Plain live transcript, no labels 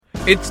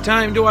It's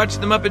time to watch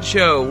The Muppet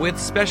Show with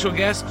special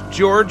guest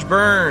George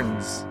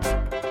Burns.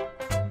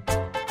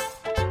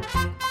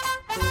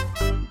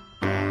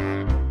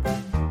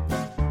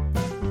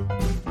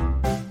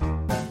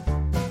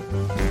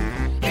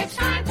 It's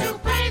time to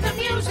play the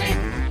music.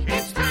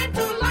 It's time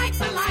to light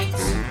the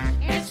lights.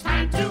 It's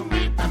time to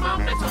meet the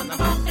Muppets on The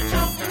Muppet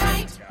Show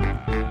tonight.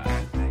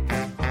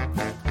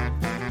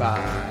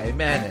 By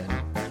Manon.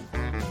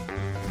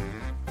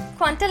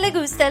 Quanta le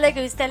gusta, le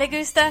gusta, le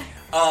gusta.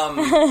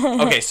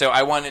 Okay, so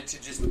I wanted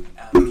to just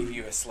give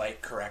you a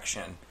slight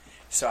correction.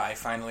 So I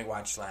finally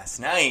watched last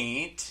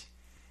night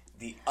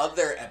the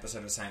other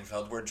episode of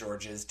Seinfeld where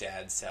George's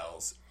dad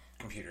sells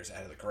computers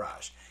out of the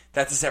garage.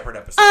 That's a separate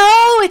episode.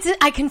 Oh,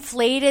 I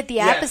conflated the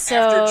Yeah, episode.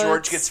 after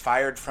George gets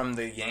fired from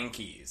the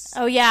Yankees,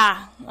 Oh,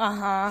 yeah.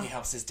 Uh-huh. he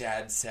helps his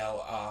dad sell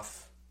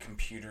off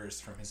computers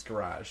from his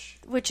garage.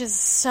 Which is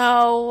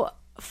so...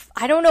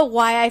 I don't know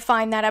why I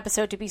find that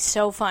episode to be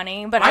so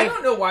funny, but I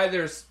don't know why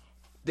there's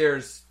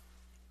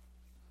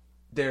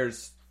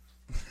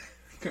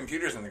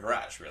Computers in the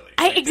garage, really.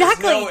 Exactly.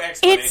 There's no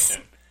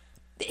explanation.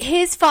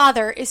 His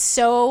father is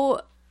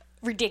so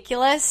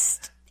ridiculous.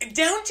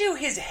 Down to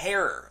his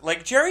hair.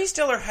 Like, Jerry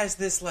Stiller has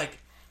this, like,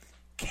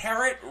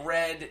 carrot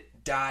red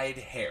dyed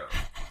hair.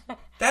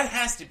 That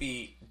has to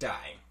be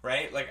dye,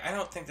 right? Like, I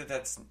don't think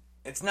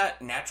it's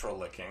not natural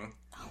looking.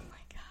 Oh, my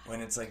God.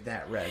 When it's, like,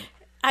 that red.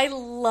 I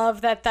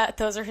love that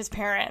those are his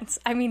parents.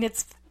 I mean,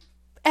 it's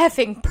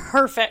effing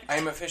perfect.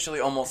 I'm officially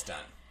almost done.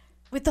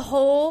 With the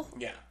whole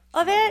Yeah.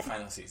 of it? The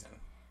final season.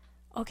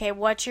 Okay,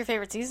 what's your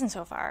favorite season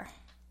so far?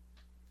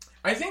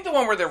 I think the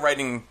one where they're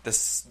writing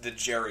the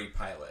Jerry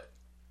pilot.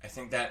 I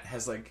think that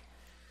has, like,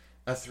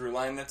 a through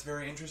line that's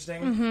very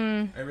interesting.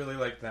 Mm-hmm. I really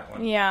like that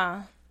one.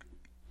 Yeah.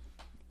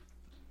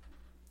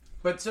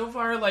 But so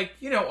far, like,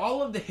 you know,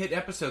 all of the hit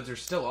episodes are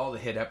still all the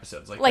hit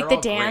episodes. Like Like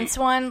they're the all dance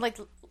great. one, like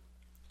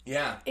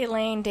Yeah.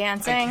 Elaine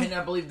dancing. I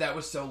cannot believe that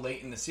was so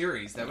late in the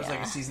series. That was like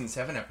Yeah. a season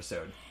 7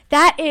 episode.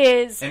 That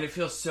is... And it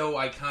feels so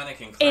iconic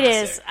and classic. It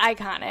is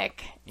iconic.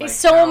 Like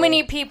so how-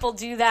 many people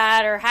do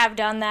that or have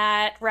done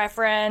that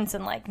reference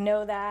and, like,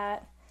 know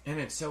that. And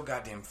it's so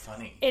goddamn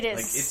funny. It is.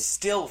 Like, it's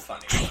still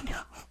funny. I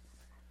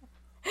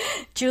know.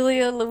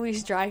 Julia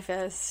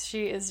Louis-Dreyfus.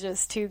 She is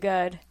just too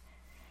good.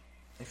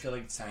 I feel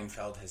like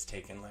Seinfeld has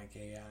taken, like,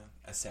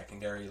 a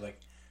secondary, like,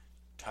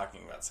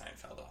 talking about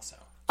Seinfeld also.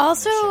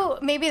 Also,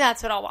 maybe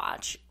that's what I'll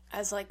watch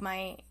as, like,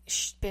 my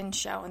binge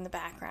show in the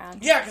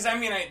background. Yeah, because, I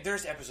mean,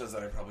 there's episodes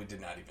that I probably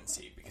did not even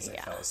see because I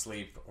Yeah. fell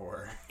asleep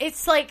or...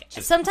 It's like,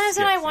 Just sometimes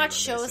when skip I through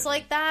watch them, shows basically.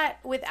 like that,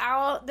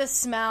 without the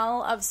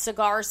smell of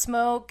cigar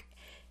smoke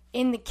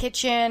in the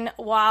kitchen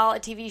while a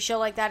TV show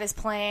like that is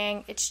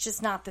playing, it's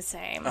just not the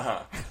same. Uh-huh.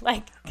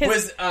 Like,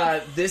 'cause-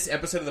 Was this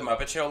episode of The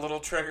Muppet Show a little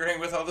triggering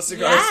with all the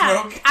cigar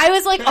yeah. smoke? I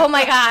was like, oh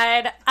my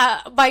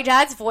God. My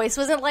dad's voice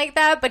wasn't like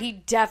that, but he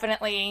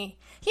definitely,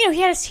 you know,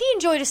 he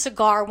enjoyed a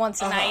cigar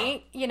once a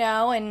night, you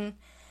know, and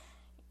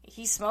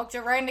he smoked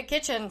it right in the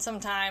kitchen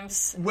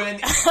sometimes.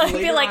 When I'd be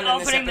Later like on in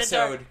this opening the door.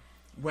 episode,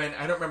 when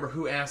I don't remember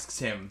who asks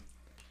him,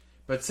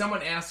 but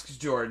someone asks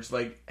George,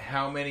 like,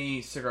 how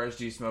many cigars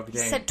do you smoke a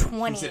day? He said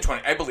 20. He said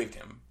 20. I believed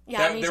him.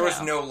 Yeah, me there was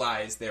too. no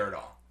lies there at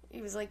all.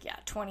 He was like, yeah,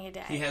 20 a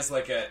day. He has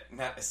like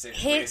not a, like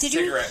a Did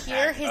you cigarette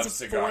hear pack of his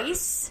cigars.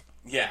 voice?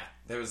 Yeah,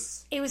 there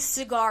was. It was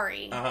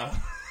cigar-y.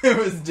 It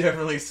was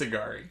definitely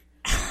cigar-y.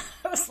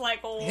 I was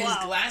like, wow. His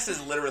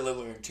glasses literally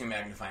look like 2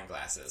 magnifying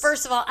glasses.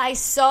 First of all, I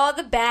saw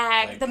the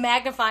bag, Like- the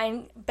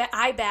magnifying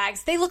eye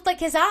bags. They looked like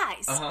his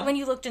eyes Uh-huh. when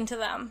you looked into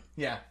them.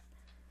 Yeah.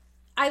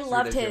 I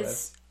loved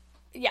ridiculous.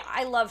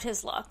 I loved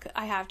his look,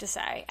 I have to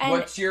say. And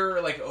What's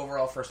your like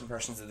overall first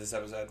impressions of this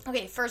episode?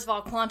 okay, first of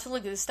all, Quanta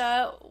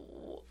Lagusta,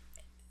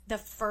 the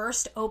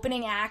first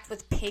opening act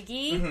with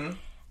Piggy, Mm-hmm.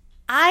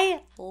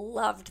 I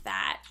loved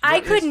that. I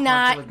What could is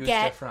not Quanta Lagusta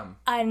get from?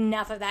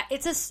 enough of that.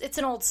 It's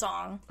an old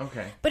song,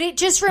 Okay. but it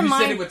just You said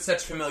reminds it with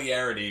such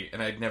familiarity,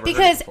 and I'd never because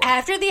heard it before.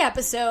 after the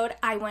episode,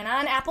 I went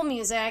on Apple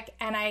Music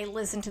and I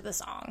listened to the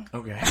song.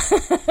 Okay.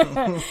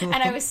 And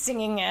I was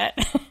singing it.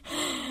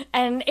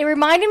 And it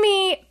reminded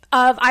me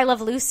of I Love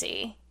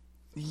Lucy.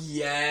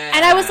 Yeah.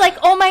 And I was like,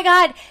 oh my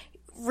God,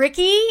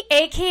 Ricky,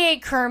 a.k.a.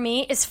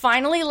 Kermie, is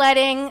finally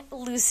letting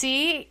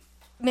Lucy,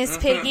 Miss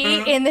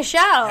Piggy, in the show.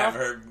 Have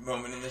her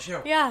moment in the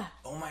show. Yeah.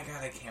 Oh my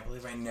god, I can't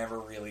believe I never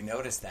really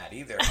noticed that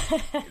either.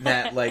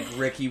 That like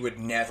Ricky would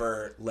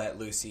never let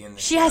Lucy in the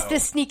show. She has to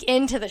sneak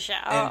into the show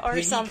and or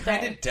Piggy something.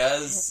 kind of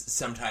does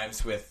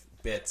sometimes with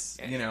bits,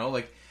 you know,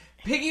 like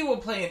Piggy will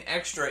play an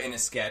extra in a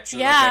sketch, or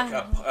Yeah.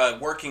 like a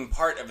working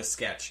part of a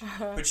sketch,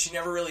 but she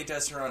never really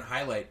does her own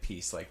highlight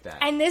piece like that.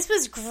 And this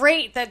was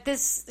great that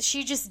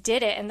she just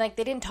did it and like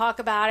they didn't talk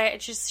about it.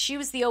 It's just she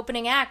was the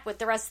opening act with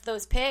the rest of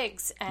those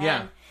pigs. And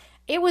Yeah.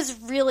 it was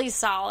really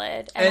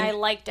solid and And- I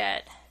liked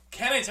it.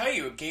 Can I tell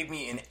you, it gave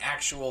me an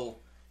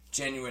actual,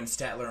 genuine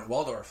Statler and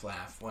Waldorf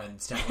laugh when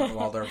Statler and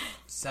Waldorf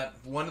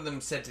one of them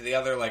said to the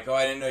other, like, "Oh,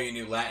 I didn't know you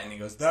knew Latin." He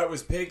goes, "That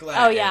was pig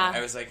Latin." Oh, yeah. I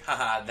was like,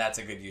 "Haha, that's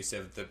a good use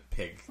of the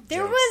pig."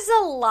 There jokes.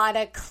 was a lot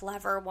of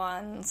clever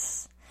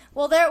ones.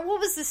 Well, what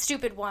was the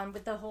stupid one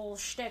with the whole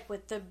shtick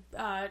with the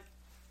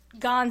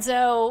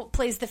Gonzo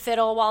plays the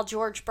fiddle while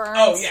George burns?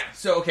 Oh, yeah.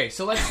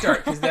 So let's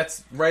start, because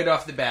that's right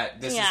off the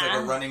bat. This is Yeah. like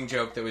a running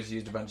joke that was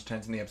used a bunch of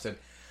times in the episode.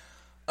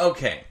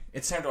 Okay,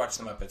 it's time to watch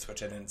The Muppets,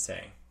 which I didn't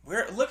say.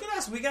 Look at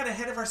us. We got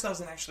ahead of ourselves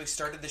and actually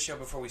started the show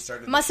before we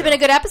started Must the have show. been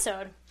a good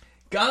episode.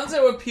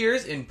 Gonzo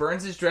appears in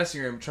Burns'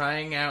 dressing room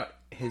trying out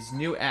his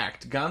new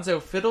act.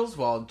 Gonzo fiddles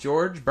while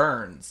George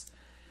burns.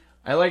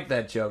 I like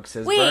that joke,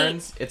 says Wait.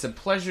 Burns. It's a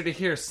pleasure to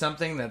hear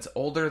something that's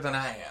older than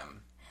I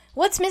am.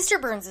 What's Mr.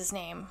 Burns'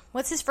 name?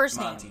 What's his first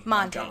Monty. name?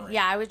 Monty. Montgomery.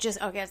 Yeah, I was just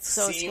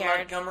so C. scared.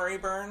 Montgomery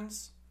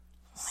Burns?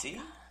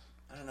 C?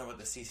 I don't know what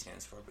the C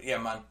stands for, but yeah,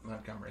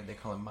 Montgomery. They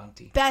call him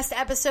Monty. Best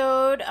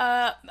episode.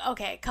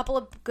 Okay, a couple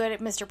of good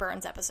Mr.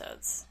 Burns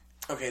episodes.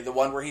 Okay, the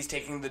one where he's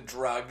taking the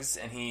drugs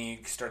and he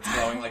starts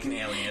glowing like an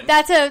alien.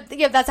 That's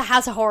a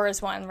House of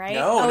Horrors one, right?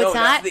 No, it's not.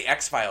 that's the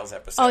X-Files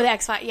episode. Oh, the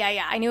X-Files.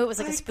 Yeah. I knew it was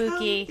like a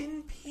spooky.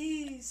 In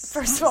peace.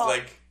 First It's of all,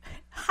 like,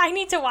 I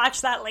need to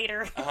watch that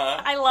later.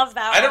 I love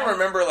that. I don't one.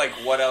 remember like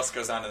what else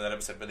goes on in that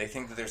episode, but they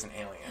think that there's an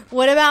alien.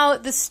 What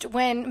about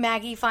when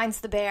Maggie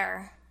finds the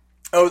bear?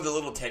 Oh, the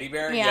little teddy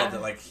bear? Yeah.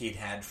 That like he'd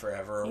had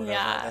forever or whatever.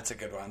 Yeah. That's a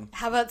good one.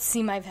 How about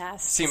See My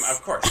Vest?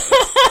 Of course.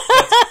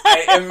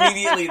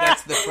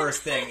 That's the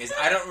first thing. Is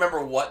I don't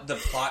remember what the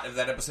plot of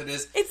that episode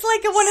is. It's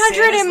like a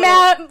Santa's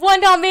 101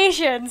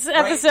 Dalmatians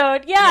episode.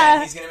 Right?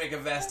 Yeah. He's gonna make a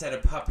vest out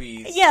of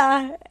puppies.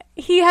 Yeah.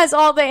 He has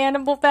all the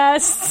animal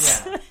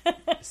vests. Yeah.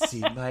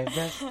 See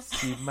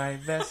my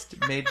vest,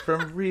 made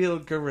from real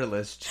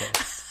gorilla's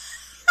chest.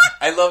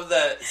 I love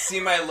the see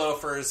my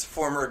loafers,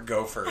 former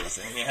gophers,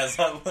 and he has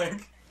on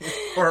like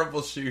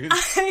Horrible shoes.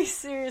 I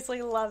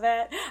seriously love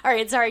it. All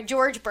right, sorry,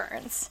 George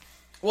Burns.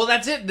 Well,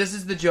 that's it. This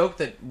is the joke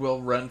that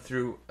will run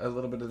through a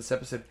little bit of this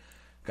episode.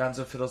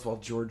 Gonzo fiddles while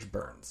George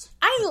burns.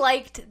 I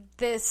liked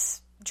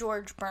this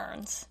George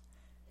Burns.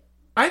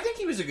 I think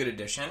he was a good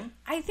addition.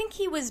 I think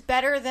he was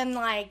better than,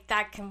 like,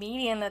 that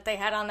comedian that they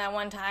had on that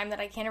one time that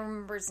I can't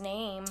remember his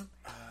name.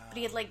 But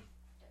he had, like...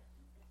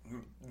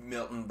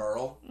 Milton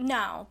Berle?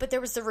 No, but there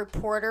was the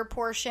reporter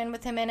portion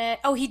with him in it.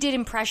 Oh, he did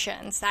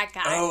impressions, that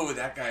guy. Oh,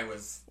 that guy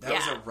was... That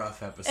was a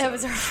rough episode. It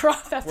was a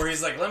rough episode. Where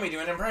he's like, let me do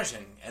an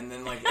impression. And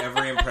then, like,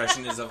 every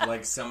impression is of,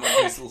 like, someone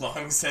who's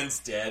long since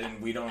dead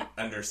and we don't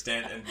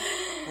understand. And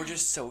we're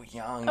just so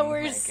young.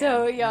 We're Megan.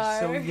 so young.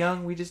 So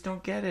young, we just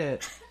don't get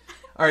it.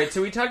 All right,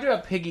 so we talked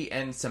about Piggy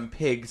and some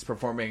pigs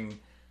performing...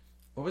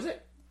 What was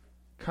it?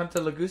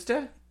 Canta La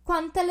Gusta?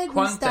 Quanta la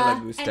Quanta la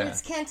gusta. And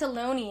it's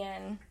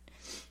Catalonian,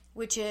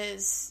 which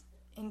is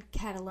in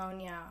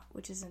Catalonia,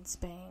 which is in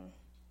Spain.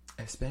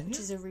 España? Which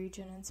is a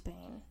region in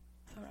Spain,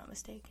 if I'm not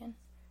mistaken.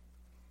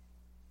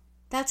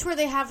 That's where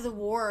they have the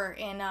war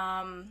in,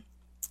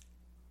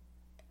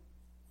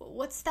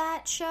 what's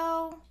that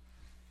show?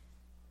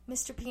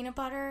 Mr. Peanut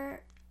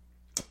Butter?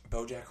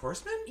 BoJack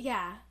Horseman?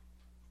 Yeah.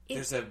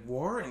 There's a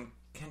war in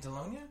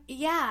Catalonia?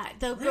 Yeah,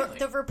 Really?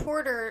 the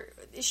reporter,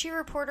 is she a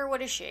reporter?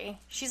 What is she?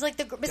 She's like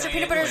the Mr. Diane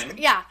Peanut Butter's, Wynn.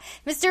 yeah.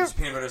 Mr.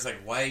 Peanut Butter's,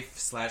 like,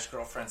 wife /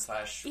 girlfriend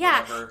 /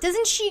 Yeah, whatever.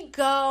 doesn't she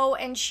go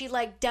and she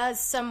like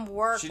does some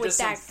work She with does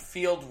that? some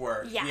field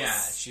work. Yes.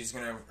 Yeah, she's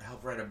going to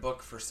help write a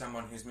book for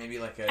someone who's maybe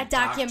like a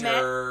document-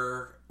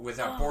 doctor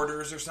without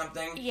borders or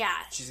something. Yeah.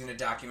 She's going to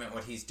document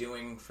what he's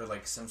doing for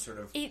like some sort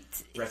of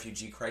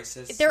refugee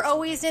crisis. They're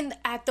always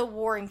at the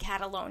war in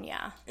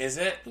Catalonia. Is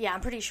it? Yeah,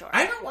 I'm pretty sure.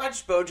 I haven't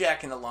watched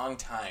BoJack in a long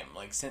time.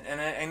 And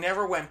I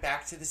never went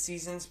back to the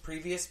seasons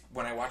previous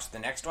when I watched the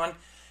next one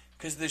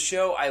because the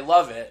show I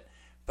love it,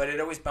 but it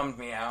always bummed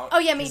me out. Oh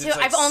yeah, me 'cause too. it's,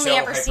 like, I've only so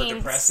ever seen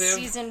hyper-depressive.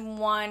 season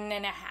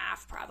 1.5,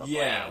 probably.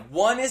 Yeah,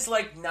 one is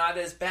like not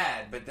as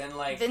bad, but then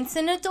like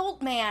Vincent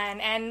Adult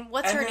Man and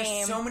what's her there's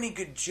name? so many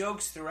good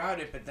jokes throughout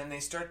it, but then they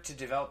start to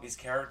develop these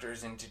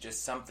characters into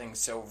just something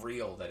so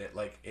real that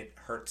it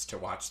hurts to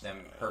watch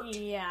them hurt.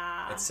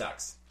 Yeah, It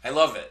sucks. I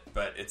love it,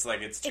 but it's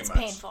like it's too it's much.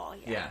 painful.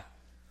 Yeah. Yeah.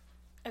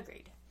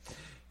 Agreed.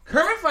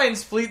 Kermit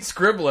finds Fleet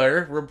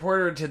Scribbler,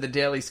 reporter to the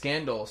Daily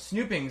Scandal,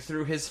 snooping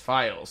through his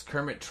files.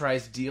 Kermit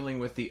tries dealing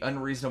with the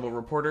unreasonable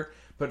reporter,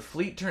 but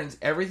Fleet turns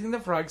everything the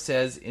frog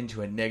says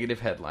into a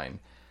negative headline.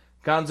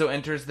 Gonzo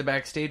enters the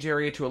backstage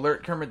area to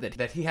alert Kermit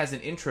that he has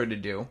an intro to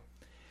do.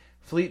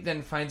 Fleet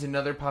then finds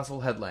another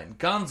possible headline.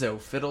 Gonzo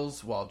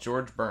fiddles while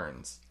George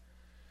burns.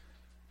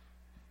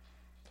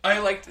 I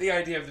liked the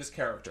idea of this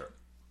character.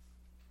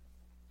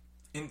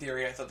 In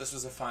theory, I thought this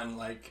was a fun,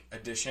 like,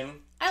 addition.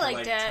 I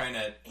liked it. Trying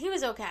to, He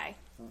was okay.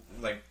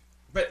 Like,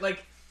 but,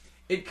 like,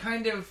 it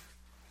kind of...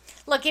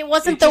 Look, it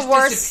wasn't It the just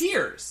worst.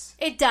 disappears.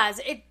 It does.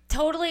 It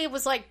totally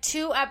was like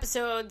 2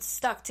 episodes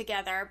stuck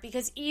together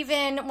because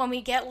even when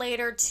we get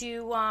later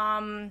to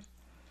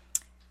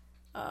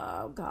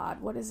oh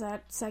god, what is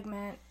that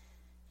segment?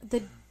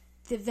 The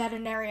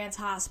veterinarian's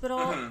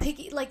hospital.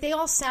 Piggy, like they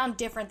all sound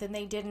different than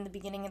they did in the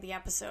beginning of the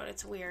episode.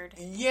 It's weird.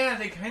 Yeah,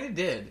 they kind of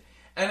did.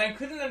 And I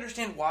couldn't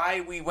understand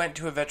why we went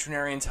to a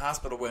veterinarian's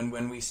hospital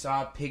when we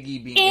saw Piggy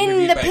being In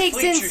interviewed the by Pigs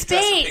Fleet. in She was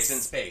dressed in Space. Pigs in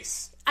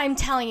Space. I'm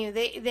telling you,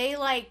 they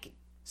like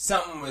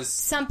something was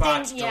Something,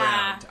 botched yeah.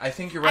 around. I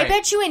think you're right. I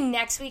bet you in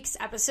next week's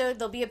episode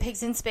there'll be a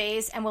Pigs in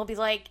Space, and we'll be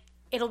like,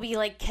 it'll be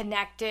like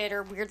connected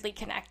or weirdly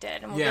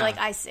connected, and we'll be Yeah. like,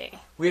 I see.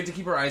 We have to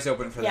keep our eyes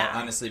open for that, Yeah.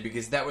 honestly,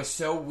 because that was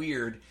so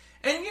weird.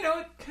 And, you know,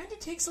 it kind of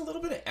takes a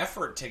little bit of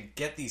effort to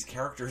get these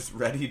characters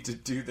ready to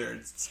do their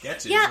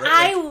sketches. Yeah,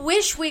 right? I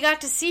wish we got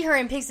to see her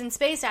in Pigs in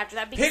Space after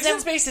that. Because Pigs in then-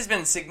 Space has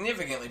been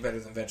significantly better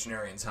than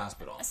Veterinarian's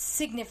Hospital.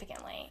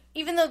 significantly.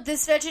 Even though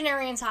this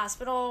Veterinarian's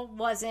Hospital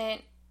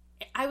wasn't...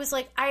 I was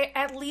like,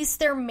 at least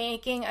they're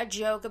making a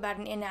joke about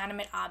an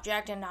inanimate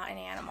object and not an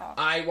animal.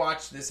 I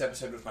watched this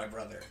episode with my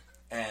brother.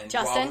 And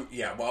Justin?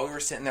 while we were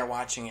sitting there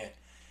watching it,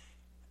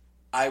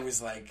 I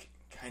was like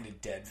kind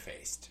of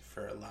dead-faced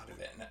for a lot of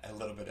it, and a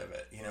little bit of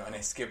it, you know, and I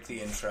skipped the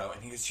intro,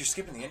 and he goes, "You're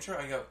skipping the intro?"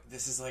 I go,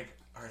 "This is like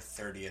our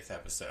 30th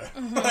episode.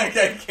 Like,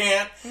 I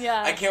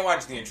can't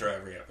watch the intro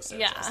every episode,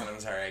 Yeah. Justin. I'm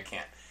sorry, I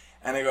can't."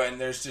 And I go,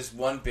 and there's just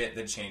one bit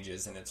that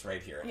changes, and it's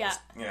right here. And Yeah. it's,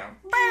 you know.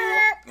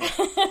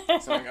 Yeah.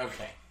 So I'm like,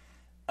 okay.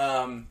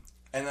 And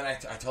then I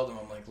told him,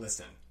 I'm like,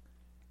 listen,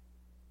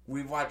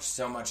 we've watched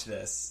so much of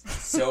this,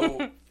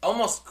 so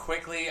almost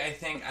quickly, I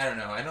think. I don't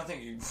know. I don't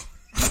think you...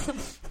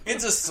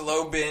 It's a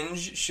slow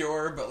binge,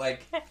 sure, but,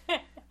 like,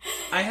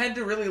 I had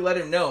to really let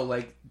him know,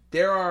 like,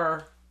 there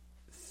are...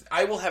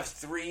 I will have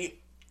 3,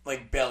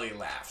 like, belly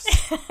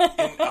laughs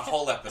in a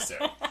whole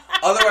episode.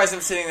 Otherwise,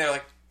 I'm sitting there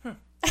like,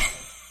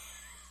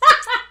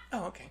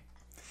 oh, okay.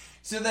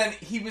 So then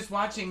he was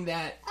watching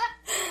that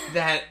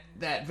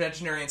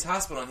Veterinarian's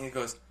Hospital, and he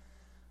goes,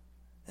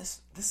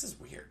 This is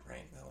weird, right?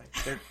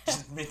 They're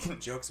just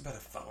making jokes about a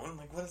phone?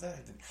 Like, what does that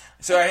have to do?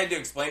 So I had to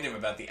explain to him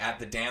about the At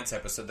the Dance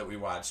episode that we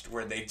watched,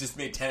 where they just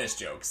made tennis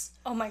jokes.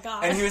 Oh my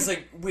god. And he was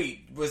like,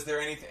 wait, was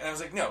there anything? And I was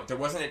like, no, there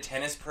wasn't a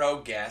tennis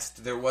pro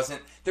guest. There was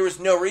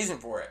no reason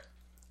for it.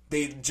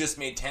 They just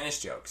made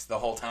tennis jokes the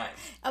whole time.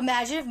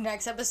 Imagine if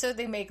next episode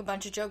they make a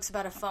bunch of jokes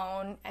about a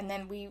phone, and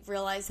then we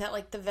realize that,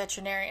 like, the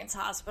Veterinarian's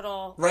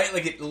Hospital... Right?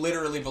 Like, it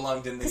literally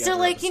belonged in the Because they're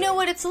other like, you know episode.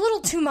 what, it's a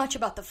little too much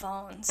about the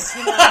phones.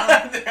 You know?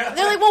 They're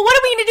like, well, what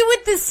are we going to do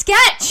with this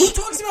sketch? Who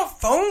talks about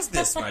phones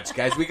this much,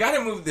 guys? We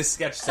gotta move this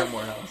sketch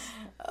somewhere else.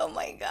 Oh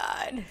my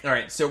god. All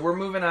right, so we're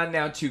moving on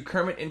now to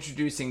Kermit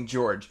introducing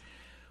George.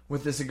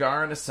 With a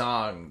cigar and a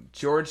song,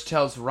 George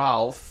tells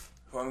Ralph...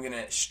 Who I'm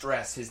gonna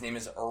stress, his name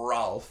is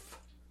Ralph.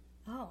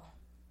 Oh.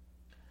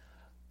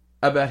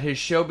 About his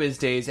showbiz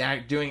days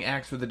doing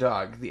acts with a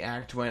dog. The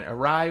act went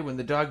awry when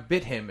the dog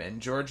bit him, and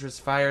George was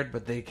fired,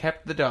 but they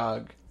kept the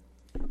dog.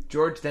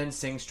 George then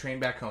sings Train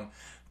Back Home.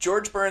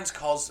 George Burns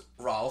calls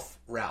Ralph,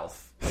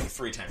 like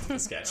 3 times in the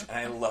sketch, and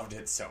I loved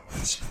it so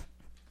much.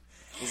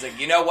 He's like,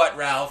 you know what,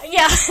 Ralph?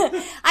 Yeah.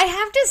 I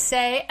have to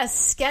say, a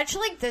sketch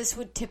like this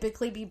would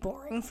typically be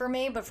boring for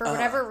me, but for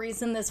whatever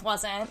reason, this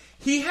wasn't.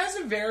 He has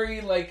a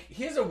very,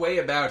 he has a way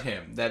about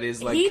him that is,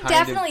 He kind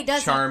definitely of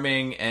does.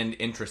 charming and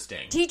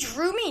interesting. He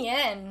drew me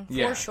in,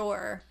 Yeah. for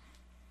sure.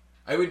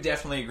 I would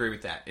definitely agree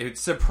with that. It's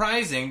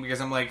surprising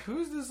because I'm like,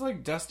 who's this,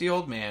 dusty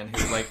old man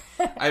who,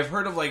 I've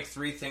heard of,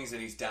 3 things that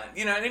he's done.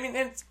 You know what I mean?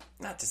 And it's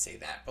not to say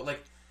that, but,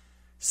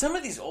 some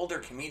of these older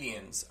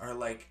comedians are,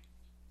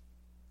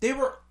 they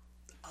were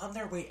on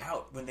their way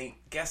out when they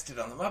guested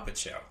on The Muppet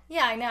Show.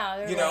 Yeah, I know.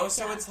 They're You know, like,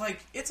 so yeah. it's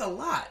it's a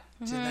lot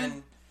to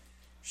then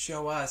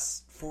show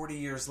us 40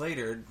 years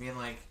later being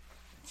like,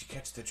 did you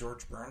catch the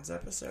George Burns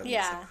episode? Yeah.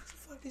 It's like, who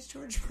the fuck is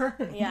George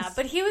Burns? Yeah,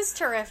 but he was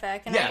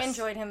terrific, and I Yes.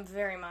 enjoyed him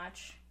very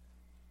much.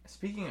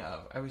 Speaking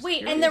of, I was Wait,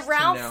 curious and the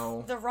to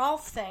know...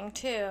 Ralph thing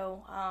too.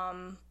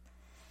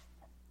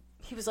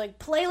 He was like,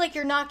 "Play like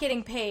you're not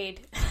getting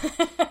paid."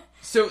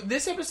 So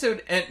this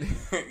episode,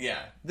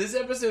 this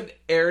episode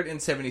aired in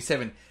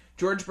 1977.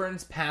 George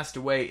Burns passed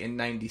away in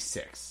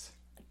 1996.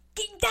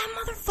 That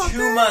motherfucker.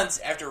 2 months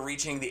after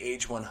reaching the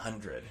age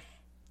 100.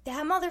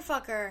 That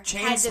motherfucker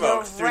Chain had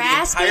smoked the through the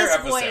entire raspiest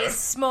episode. voice,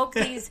 smoked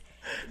these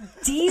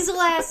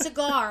diesel-ass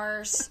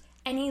cigars,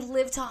 and he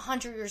lived to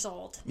 100 years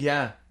old.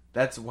 Yeah,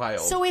 that's wild.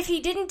 So if he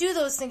didn't do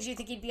those things, you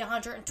think he'd be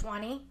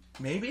 120?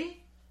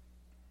 Maybe?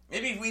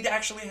 Maybe we'd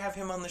actually have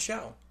him on the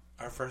show.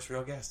 Our first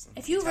real guest.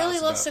 If you Tell really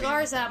us love about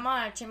cigars being- that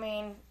much, I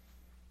mean,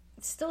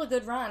 it's still a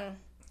good run.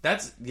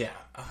 That's,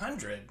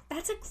 100?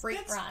 That's a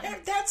great run.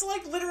 That's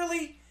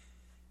literally...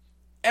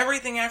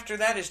 Everything after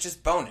that is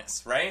just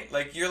bonus, right?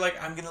 You're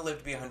like, I'm going to live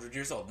to be 100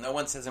 years old. No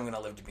one says I'm going to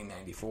live to be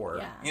 94.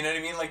 Yeah. You know what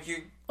I mean?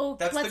 Oh,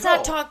 that's let's the goal.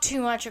 not talk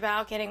too much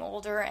about getting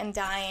older and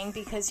dying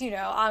because,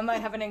 I might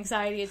have an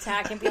anxiety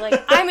attack and be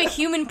like, I'm a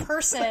human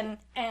person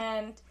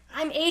and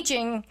I'm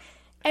aging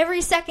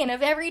every second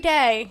of every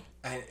day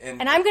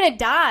and I'm going to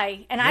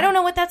die and I don't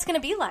know what that's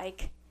going to be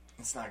like.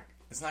 It's not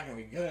going to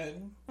be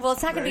good. Well,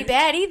 it's not going to be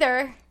Right? bad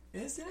either.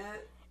 Isn't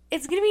it?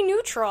 It's going to be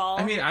neutral.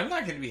 I mean, I'm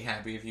not going to be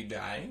happy if you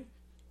die.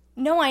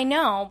 No, I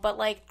know, but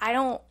I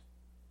don't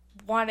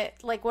want it.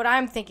 What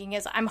I'm thinking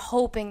is I'm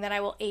hoping that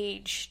I will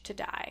age to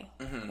die.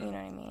 Mm-hmm. You know what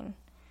I mean?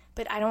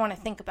 But I don't want to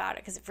think about it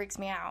because it freaks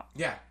me out.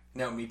 Yeah.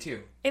 No, me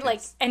too.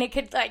 And it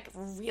could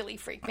really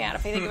freak me out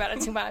if I think about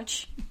it too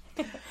much.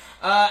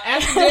 At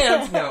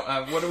the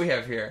dance, what do we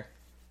have here?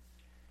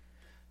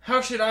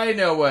 How should I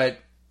know what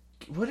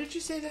What did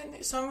you say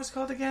that song was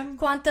called again?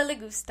 Quanta le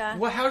gusta.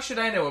 Well, how should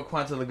I know what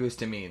Quanta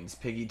Lagusta means?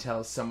 Piggy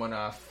tells someone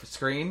off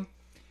screen.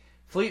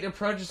 Fleet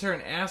approaches her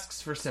and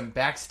asks for some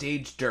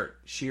backstage dirt.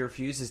 She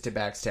refuses to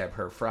backstab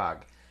her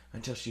frog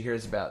until she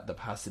hears about the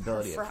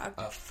possibility of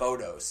a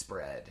photo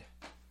spread.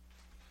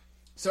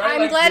 So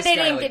I'm glad they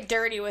didn't get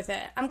dirty with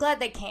it. I'm glad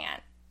they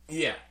can't.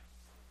 Yeah.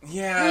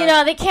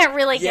 They can't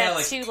really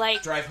get too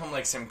drive home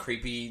like some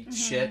creepy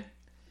shit.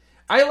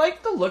 I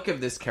like the look of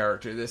this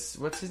character.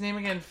 What's his name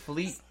again?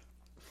 Fleet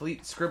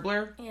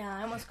Scribbler? Yeah,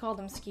 I almost called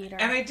him Skeeter.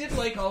 And I did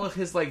like all of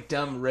his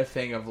dumb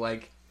riffing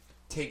of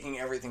taking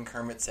everything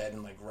Kermit said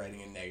and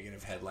writing a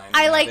negative headline.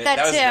 I like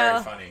that too. That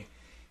was very funny.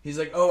 He's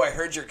like, "Oh, I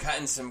heard you're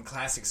cutting some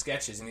classic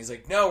sketches," and he's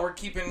like, "No, we're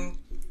keeping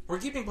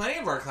plenty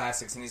of our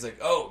classics." And he's like,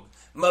 "Oh,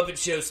 Muppet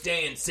Show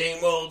staying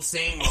same old."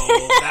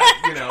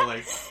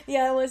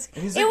 Yeah, it was.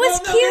 And he's it like, was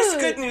cute.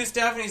 There's good new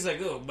stuff, and he's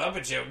like, "Oh,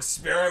 Muppet Show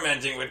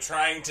experimenting with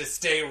trying to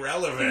stay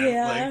relevant."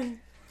 Yeah.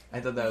 I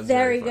thought that was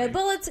very funny. good.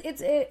 Well,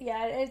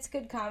 it's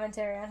good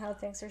commentary on how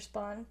things are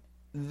spun.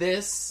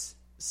 This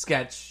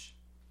sketch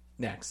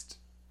next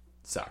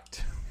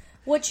sucked.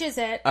 Which is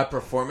it? A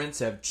performance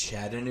of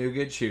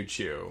Chattanooga Choo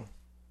Choo.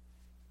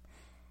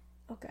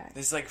 Okay.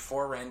 There's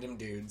 4 random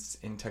dudes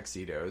in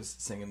tuxedos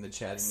singing the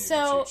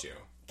Chattanooga Choo Choo.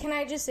 Can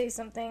I just say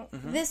something?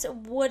 Mm-hmm. This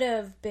would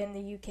have been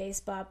the UK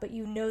spot, but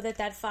you know that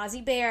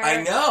Fozzie Bear...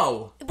 I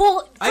know!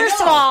 Well, first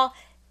of all,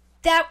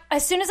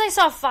 as soon as I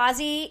saw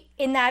Fozzie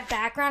in that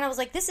background, I was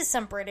like, this is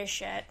some British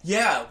shit.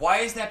 Yeah,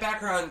 why is that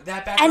background...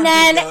 And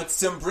then, it's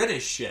some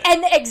British shit.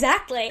 And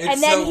exactly. It's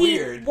and then so he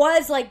weird.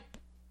 was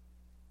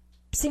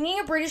singing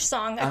a British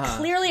song,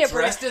 clearly a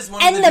British, dressed as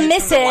one and of the dudes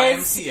missus, from the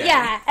YMCA.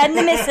 yeah, and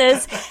the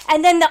missus,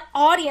 and then the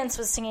audience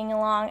was singing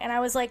along, and I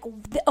was like,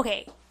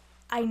 okay,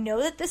 I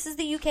know that this is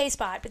the UK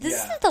spot, but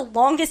this isn't the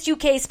longest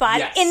UK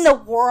spot in the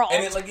world,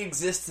 and it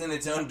exists in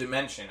its own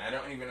dimension. I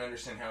don't even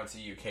understand how it's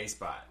a UK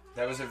spot.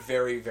 That was a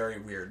very, very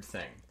weird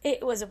thing.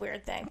 It was a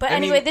weird thing, but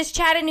anyway, this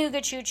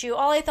Chattanooga Choo Choo.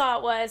 All I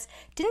thought was,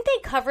 didn't they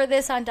cover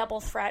this on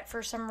Double Threat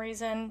for some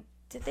reason?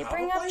 Did they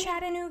bring up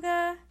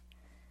Chattanooga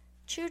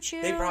Choo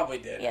Choo? They probably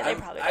did. Yeah, they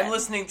probably did. I'm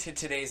listening to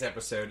today's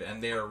episode,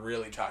 and they are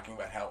really talking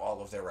about how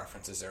all of their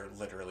references are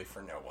literally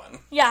for no one.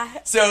 Yeah.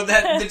 So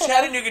that the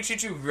Chattanooga Choo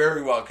Choo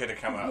very well could have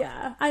come up.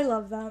 Yeah, I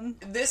love them.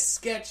 This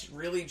sketch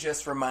really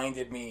just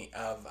reminded me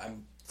of,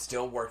 I'm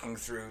still working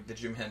through the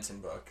Jim Henson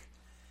book.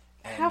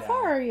 And, How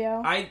far are you?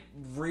 I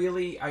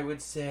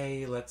would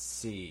say, let's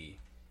see.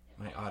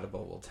 My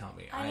Audible will tell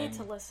me. I need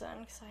to listen,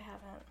 because I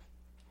haven't.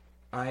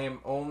 I am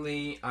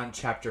only on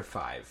chapter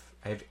 5.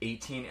 I have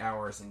 18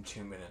 hours and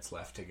 2 minutes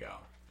left to go.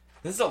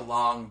 This is a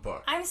long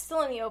book. I'm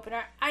still in the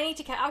opener.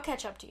 I'll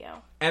catch up to you.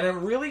 And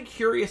I'm really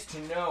curious to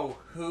know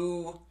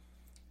who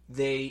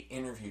they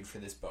interviewed for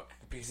this book.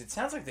 Because it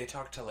sounds like they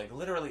talked to,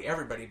 literally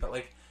everybody.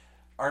 But,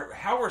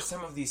 how are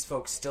some of these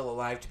folks still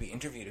alive to be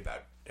interviewed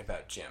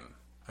about Jim?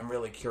 I'm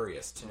really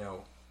curious to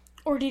know.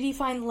 Or did he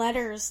find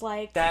letters,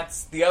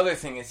 That's the other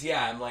thing is,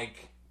 I'm,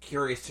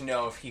 curious to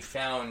know if he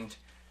found...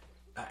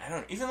 I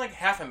don't know, even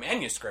half a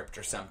manuscript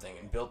or something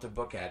and built a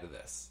book out of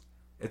this.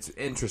 It's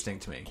interesting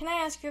to me. Can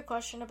I ask you a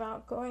question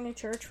about going to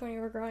church when you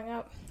were growing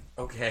up?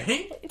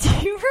 Okay. Do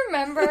you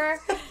remember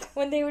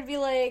when they would be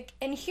like,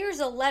 and here's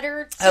a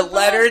letter to A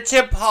letter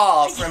to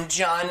Paul from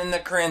John and the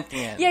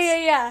Corinthians.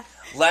 Yeah.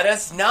 Let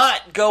us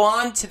not go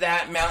on to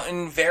that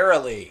mountain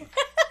verily.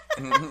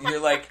 And you're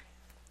like,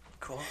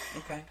 cool,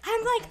 okay.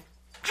 I'm like,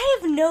 I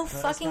have no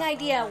fucking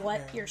idea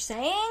what you're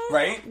saying.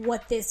 Right?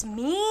 What this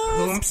means.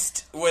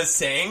 Whomst was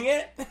saying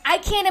it? I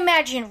can't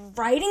imagine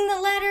writing the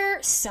letter,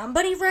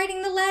 somebody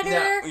writing the letter,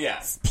 No,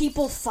 yeah.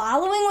 people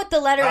following what the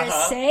letter is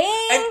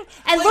saying,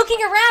 and like- looking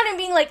around and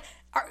being like,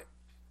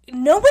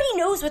 nobody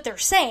knows what they're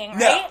saying,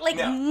 right?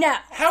 No.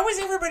 How is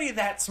everybody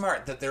that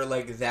smart that they're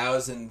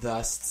thous and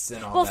thusts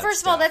and all Well, that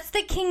first stuff? of all, that's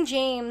the King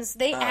James.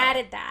 They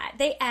added that.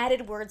 They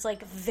added words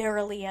like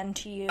verily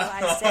unto you,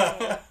 I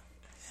say.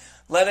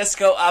 Let us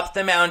go up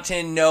the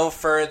mountain no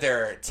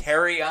further.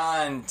 Tarry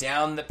on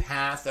down the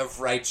path of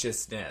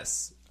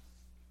righteousness.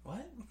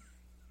 What?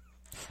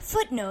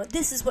 Footnote,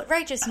 this is what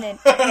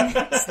righteousness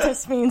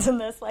this means in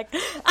this.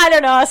 I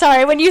don't know.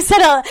 Sorry. When you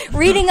said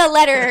reading a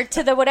letter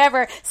to the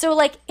whatever. So,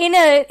 in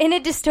a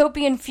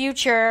dystopian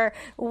future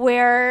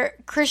where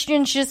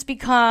Christians just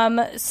become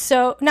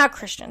so, not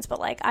Christians, but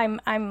I'm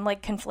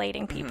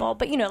conflating people.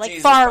 But,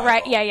 Jesus far Bible.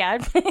 right. Yeah.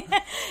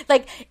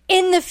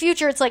 In the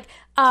future, it's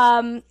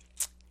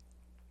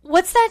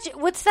what's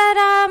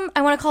that,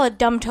 I want to call it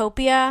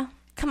Dumbtopia.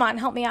 Come on,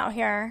 help me out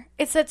here.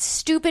 It's that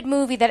stupid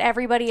movie that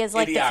everybody is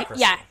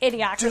Idiocracy.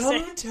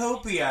 Idiocracy.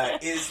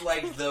 Dumbtopia is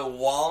the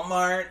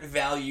Walmart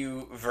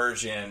value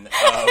version of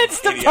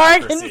It's the Idiocracy.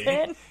 bargain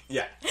bin.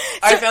 Yeah.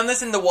 I found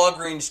this in the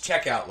Walgreens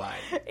checkout line.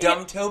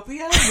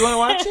 Dumbtopia? You want to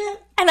watch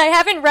it? And I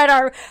haven't read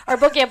our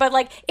book yet,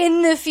 but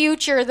in the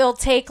future they'll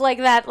take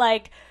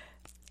that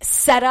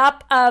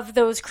setup of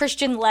those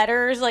Christian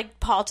letters,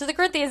 Paul to the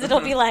Corinthians, and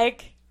it'll be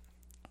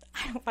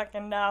I don't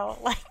fucking know.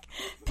 Like,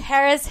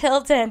 Paris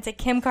Hilton to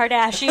Kim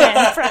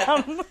Kardashian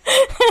from...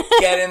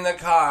 Get in the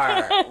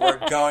car.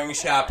 We're going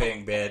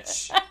shopping,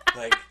 bitch.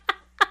 Like,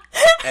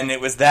 and it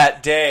was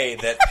that day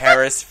that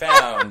Paris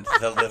found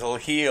the little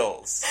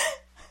heels.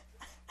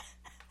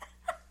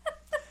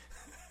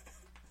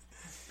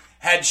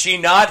 Had she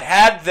not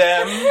had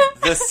them,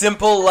 the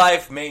simple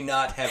life may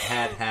not have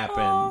had happened.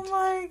 Oh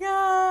my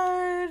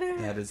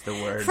god. That is the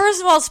word.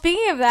 First of all,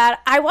 speaking of that,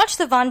 I watched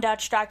the Von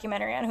Dutch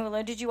documentary on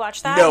Hulu. Did you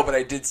watch that? No, but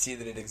I did see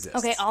that it exists.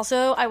 Okay,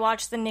 also, I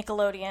watched the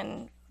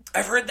Nickelodeon.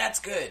 I've heard that's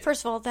good.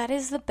 First of all, that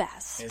is the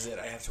best. Is it?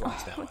 I have to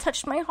watch that one. It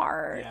touched my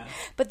heart. Yeah.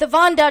 But the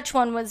Von Dutch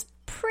one was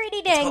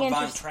pretty dang It's called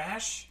Von interesting.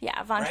 Trash?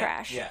 Yeah, Von Right?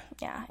 Trash. Yeah.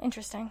 Yeah,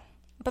 interesting.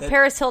 But That-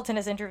 Paris Hilton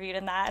is interviewed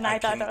in that, and I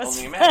thought can that was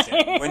only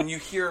funny. imagine. When you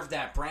hear of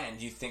that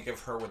brand, you think of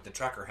her with the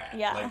trucker hat.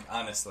 Yeah. Like,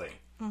 honestly.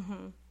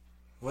 Mm-hmm.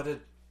 What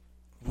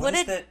What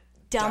is a that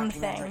dumb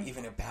documentary thing.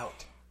 even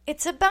about?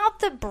 It's about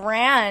the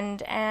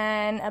brand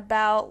and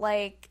about,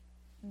 like,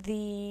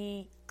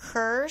 the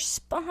curse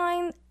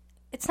behind...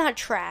 It's not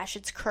trash,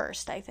 it's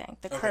cursed, I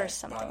think. The curse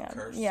something. Von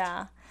Cursed.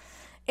 Yeah.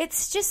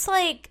 It's just,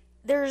 like,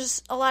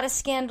 there's a lot of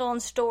scandal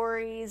and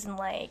stories, and,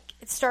 like,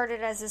 it started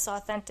as this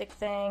authentic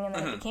thing, and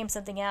then it became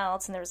something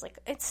else, and there was, like...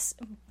 It's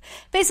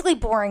basically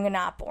boring and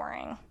not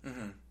boring.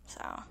 Mm-hmm.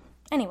 So,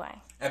 anyway.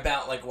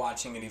 About, like,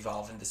 watching it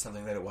evolve into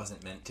something that it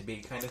wasn't meant to be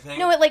kind of thing?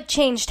 No, it, like,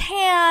 changed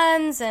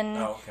hands, and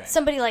Oh, okay.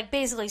 somebody, like,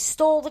 basically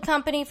stole the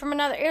company from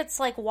another. It's,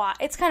 like,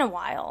 it's kind of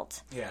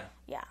wild. Yeah.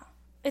 Yeah.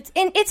 It's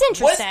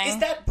interesting. Is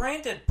that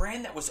brand a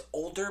brand that was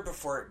older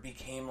before it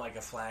became, like,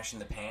 a flash in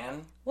the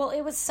pan? Well,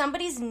 it was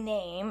somebody's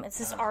name. It's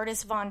Uh-huh. this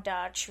artist, Von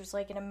Dutch, who's,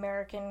 like, an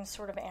American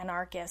sort of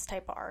anarchist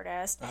type of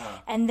artist. Uh-huh.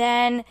 And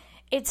then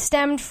it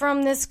stemmed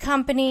from this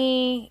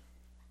company...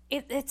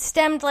 It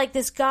stemmed, like,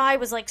 this guy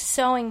was, like,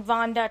 sewing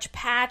Von Dutch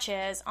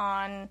patches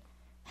on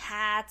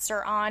hats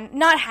or on...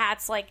 Not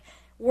hats, like,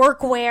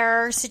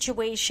 workwear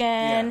situation.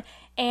 Yeah.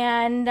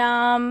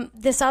 And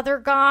this other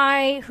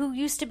guy who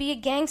used to be a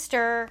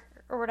gangster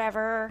or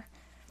whatever...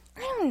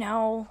 I don't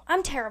know.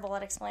 I'm terrible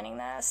at explaining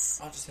this.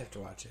 I'll just have to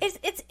watch it.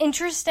 It's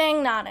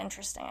interesting, not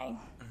interesting.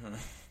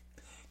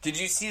 Did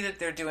you see that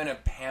they're doing a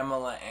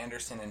Pamela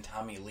Anderson and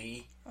Tommy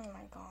Lee Oh my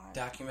god.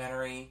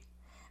 documentary?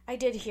 I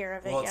did hear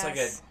of it, Well, it's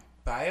yes.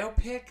 like a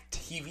biopic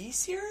TV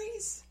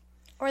series?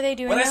 Are they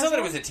doing When I those saw that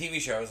it ones? was a TV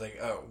show, I was like,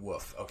 oh,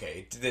 woof.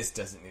 Okay, this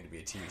doesn't need to be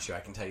a TV show.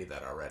 I can tell you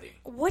that already.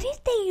 What did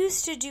they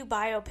used to do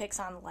biopics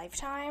on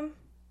Lifetime?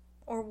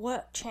 Or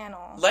what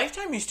channel?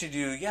 Lifetime used to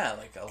do,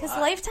 like a lot. Because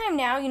Lifetime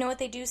now, you know what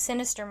they do?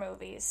 Sinister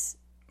movies.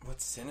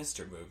 What's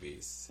sinister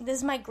movies? This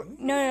is my...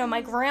 No,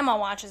 my grandma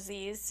watches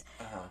these.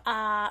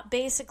 Uh-huh.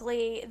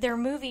 Basically, they're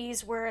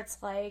movies where it's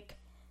like...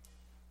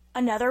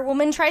 Another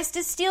woman tries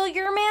to steal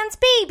your man's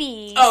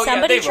baby. Oh,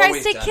 Somebody they've tries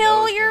always to done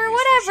kill those your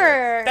movies for whatever.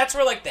 sure. That's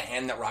where, like, The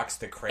Hand That Rocks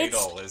the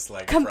Cradle is,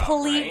 like, Complete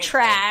from, right?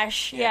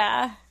 trash,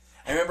 yeah.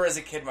 I remember as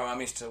a kid, my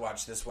mom used to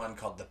watch this one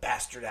called The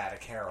Bastard Out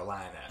of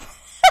Carolina.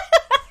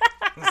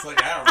 It's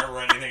like, I don't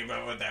remember anything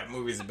about what that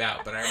movie's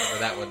about, but I remember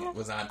that one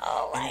was on.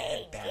 Oh and it my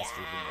had Bastard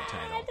in the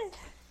title. God.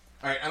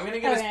 All right, I'm going to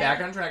get us Okay. back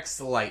on track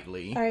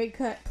slightly. All right,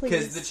 cut,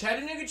 Because please. the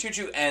Chattanooga Choo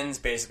Choo ends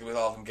basically with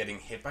all of them getting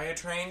hit by a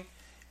train.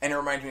 And it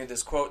reminded me of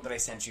this quote that I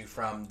sent you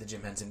from the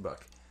Jim Henson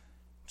book.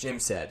 Jim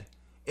said,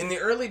 "In the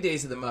early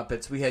days of the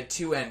Muppets, we had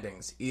two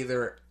endings.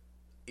 Either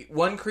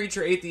one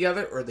creature ate the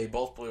other, or they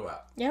both blew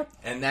up." Yep.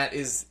 And that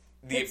is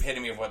the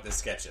epitome of what this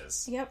sketch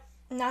is. Yep.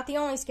 Not the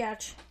only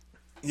sketch.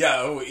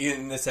 Yeah,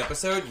 in this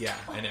episode? Yeah,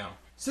 I know.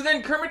 So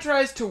then Kermit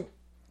tries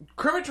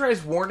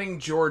warning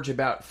George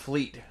about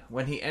Fleet.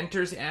 When he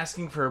enters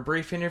asking for a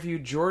brief interview,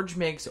 George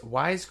makes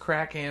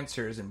wisecrack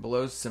answers and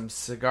blows some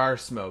cigar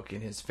smoke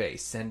in his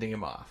face, sending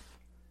him off.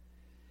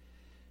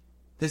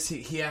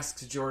 He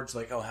asks George,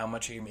 like, oh, how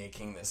much are you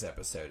making this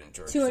episode? And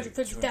George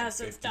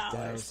 $250,000.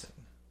 $250,000.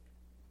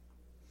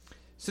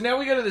 So now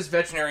we go to this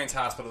Veterinarian's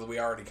hospital that we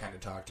already kind of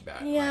talked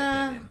about, in my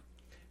Yeah. opinion.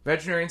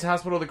 Veterinarian's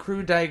hospital, the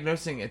crew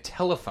diagnosing a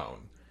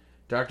telephone.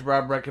 Dr.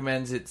 Bob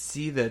recommends it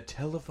see the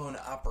telephone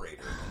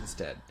Operator.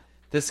 instead.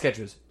 This sketch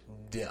was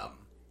Dumb.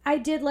 I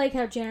did like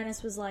how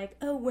Janice was like,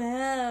 oh,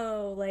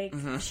 wow. Like,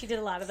 she did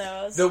a lot of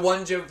those. The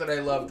one joke that I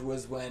loved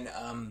was when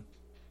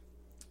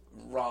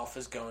Rolf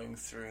is going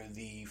through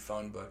the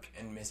phone book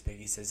and Miss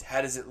Piggy says,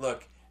 how does it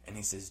look? And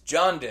he says,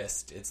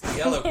 jaundiced. It's the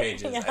yellow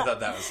pages. Yeah. I thought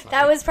that was funny.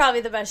 That was probably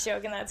the best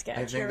joke in that sketch.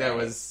 I think You're that right.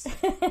 was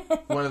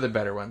one of the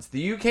better ones.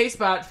 The UK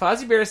spot,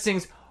 Fozzie Bear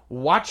sings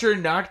Watcher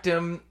Knocked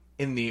Him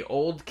in the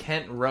Old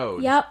Kent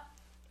Road. Yep.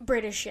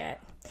 British shit.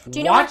 Do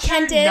you know what Watcher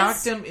Kent is?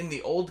 knocked him in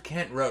the Old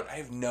Kent Road. I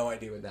have no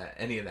idea what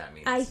any of that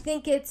means. I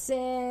think it's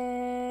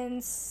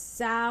in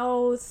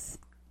southeast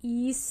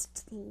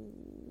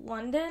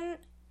London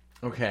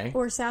Okay.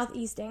 or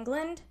southeast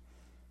England.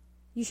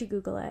 You should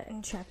Google it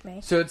and check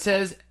me. So it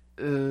says,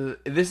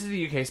 this is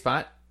the UK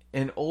spot,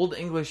 an Old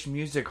English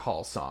music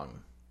hall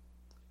song.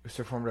 It was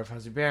performed by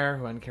Fozzie Bear,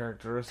 who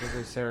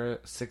uncharacteristically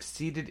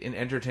succeeded in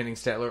entertaining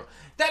Statler.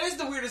 That is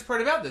the weirdest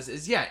part about this,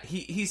 is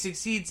he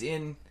succeeds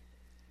in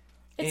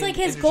It's like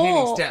his entertaining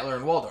goal. Statler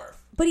and Waldorf.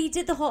 But he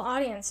did the whole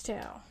audience, too.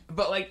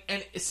 But, like,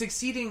 and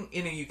succeeding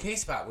in a UK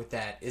spot with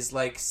that is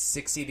like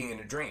succeeding in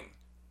a dream,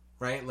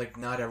 right? Like,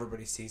 not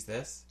everybody sees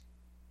this.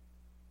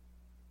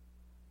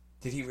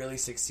 Did he really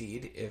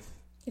succeed if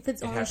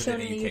it's it only happened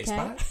shown in in a the UK UK?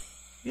 spot?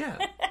 Yeah.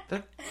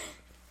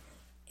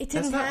 It That's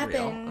didn't not happen.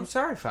 real. I'm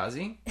sorry,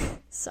 Fozzie.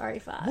 Sorry,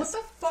 Foz. What the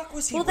fuck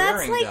was he Well,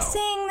 wearing, that's like though?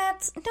 saying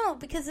that's... No,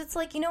 because it's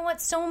like, you know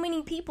what? So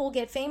many people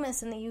get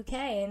famous in the UK,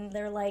 and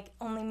they're, like,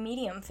 only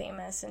medium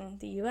famous in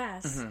the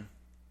US. Mm-hmm.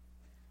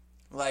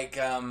 Like,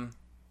 Kylie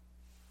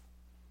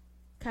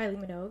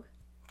Minogue.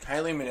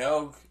 Kylie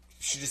Minogue,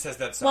 she just has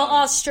that song. Well,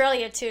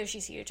 Australia, too.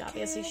 She's huge,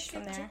 obviously. She's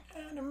from there.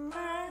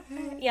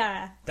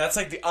 Yeah. That's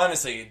like the...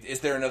 Honestly, is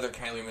there another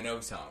Kylie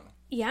Minogue song?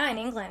 Yeah, in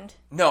England.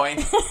 No, I...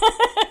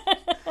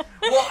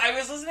 Well, I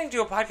was listening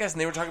to a podcast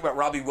and they were talking about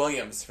Robbie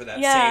Williams for that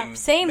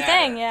same matter.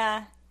 thing,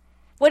 yeah.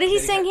 What did he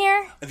sing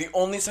here? The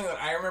only song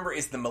that I remember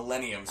is the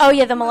Millennium Oh, song.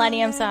 yeah, the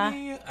Millennium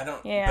song. I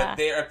don't... Yeah.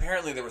 But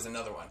apparently there was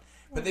another one.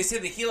 But they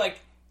said that he, like,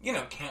 you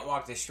know, can't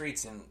walk the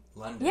streets in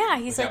London. Yeah,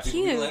 he's, without like,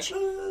 people being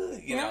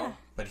huge. you know?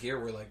 But here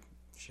we're like,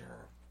 sure.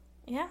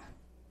 Yeah. I'm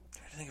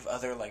trying to think of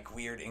other, like,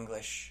 weird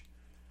English...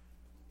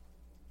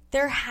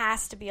 There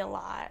has to be a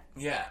lot.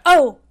 Yeah.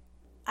 Oh!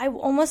 I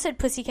almost said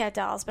Pussycat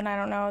Dolls, but I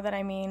don't know that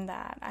I mean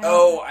that. I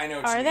know what you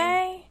mean. Are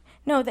they?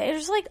 No,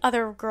 there's like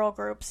other girl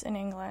groups in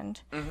England.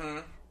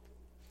 Mm-hmm.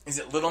 Is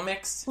it Little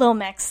Mix? Little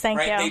Mix, thank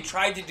right? you. They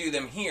tried to do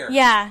them here.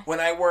 Yeah.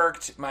 When I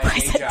worked my I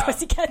day said job.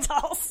 Pussycat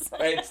Dolls.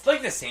 It's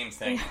like the same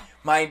thing.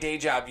 My day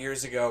job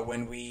years ago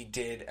when we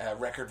did a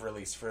record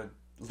release for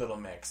Little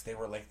Mix, they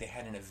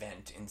had an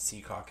event in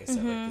Secaucus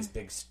at like this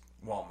big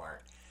Walmart.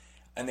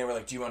 And they were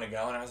like, do you want to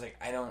go? And I was like,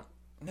 I don't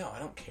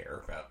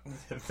care about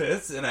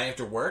this, and I have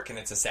to work, and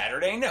it's a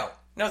Saturday. No,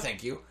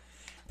 thank you.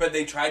 But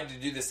they tried to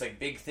do this like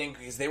big thing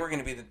because they were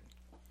going to be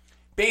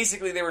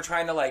basically they were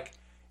trying to like,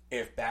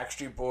 if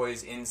Backstreet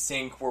Boys,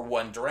 NSYNC were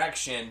One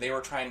Direction, they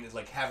were trying to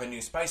like have a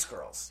new Spice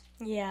Girls.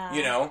 Yeah.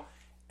 You know,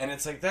 and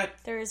it's like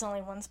that. There is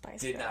only one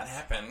Spice Did Girls. not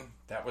happen.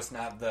 That was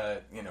not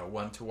the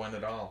 1-to-1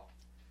 at all.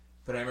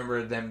 But I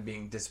remember them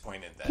being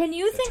disappointed. That Can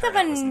you the think of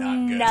turnout was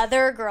not good.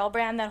 another girl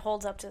band that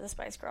holds up to the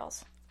Spice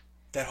Girls?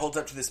 That holds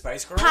up to the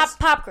Spice Girls?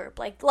 Pop group,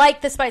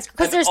 like the Spice Girls.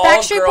 Because An there's all-girl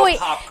Backstreet Boys.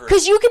 pop group.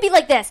 Because you could be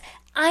like this.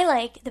 I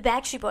like the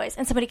Backstreet Boys,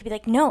 and somebody could be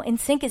like, no,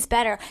 NSYNC is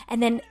better.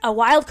 And then a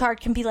wild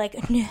card can be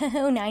like,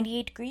 no,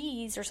 98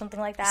 Degrees or something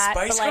like that.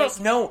 Spice but Girls?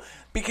 No,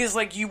 because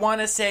like you want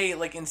to say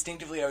like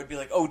instinctively, I would be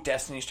like, oh,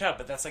 Destiny's Child,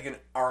 but that's like an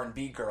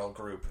R&B girl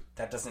group.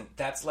 That doesn't.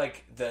 That's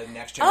like the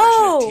next generation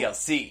of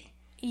TLC.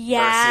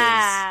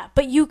 Yeah,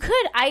 but you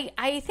could.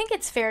 I think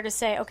it's fair to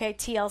say, okay,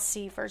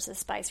 TLC versus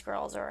Spice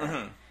Girls, or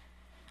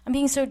I'm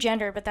being so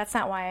gendered, but that's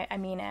not why I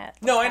mean it.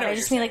 No, I know. I what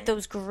just you're mean like saying.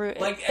 those groups.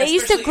 Like, They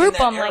used to especially group in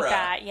that them like era.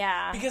 that.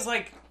 Yeah. Because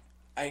like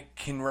I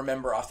can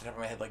remember off the top of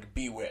my head, like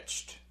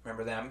Bewitched.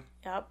 Remember them?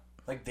 Yep.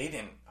 Like they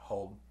didn't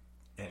hold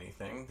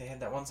anything. They had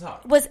that one song.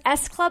 Was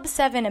S Club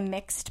 7 a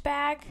mixed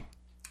bag?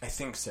 I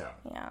think so.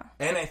 Yeah.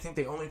 And I think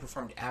they only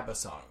performed ABBA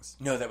songs.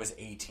 No, that was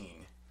 18. Do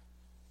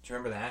you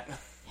remember that?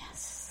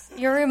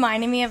 You're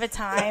reminding me of a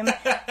time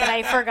that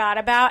I forgot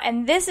about,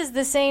 and this is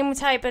the same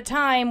type of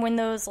time when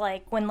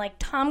when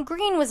Tom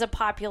Green was a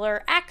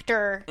popular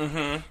actor,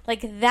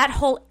 like that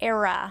whole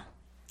era.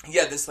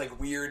 Yeah, this like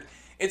weird.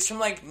 It's from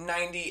like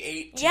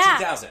 98 to Yeah,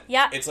 2000.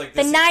 yeah. It's like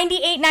the this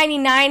 98,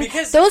 99.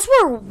 Because- those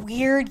were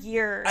weird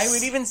years. I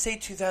would even say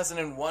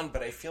 2001,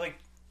 but I feel like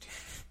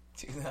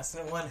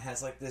 2001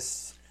 has like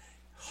this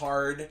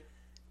hard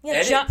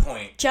edit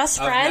point Just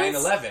of Friends?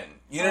 9/11.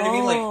 You know what I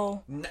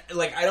mean? Oh.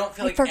 Like I don't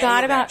feel like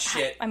forgot any of about that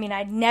shit. I mean,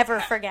 I'd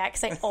never forget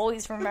because I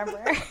always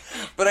remember.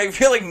 But I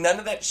feel like none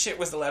of that shit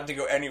was allowed to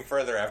go any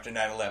further after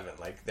 9/11.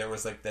 Like there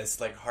was like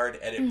this like hard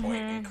edit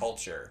point in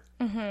culture.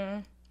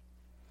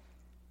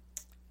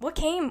 What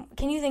came?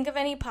 Can you think of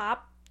any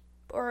pop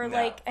or No.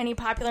 like any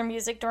popular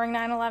music during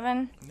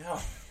 9/11? No,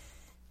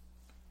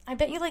 I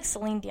bet you like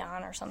Celine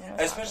Dion or something.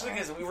 was especially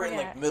popular. because we were in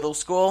Forget. like middle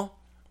school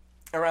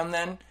around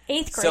then.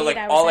 8th grade. So like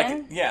I all was I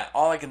in. can,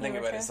 all I can think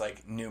You were about too? is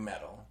like new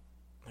metal,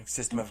 like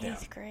System of Down.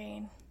 8th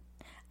grade.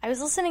 I was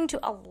listening to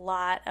a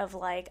lot of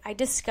I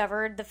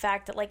discovered the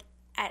fact that like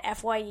at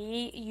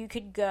FYE you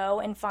could go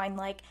and find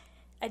like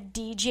a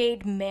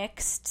DJ'd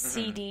mixed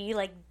CD,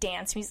 like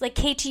dance music, like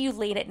KTU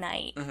Late at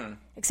Night,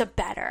 except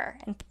better.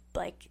 And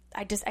like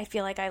I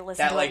feel like I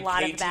listened That to like a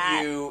lot of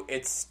that. KTU,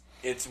 it's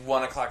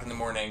 1:00 in the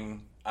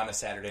morning on a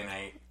Saturday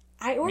night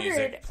I ordered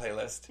music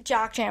playlist.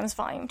 Jock Jams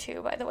Volume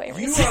 2, by the way. You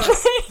recently.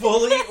 are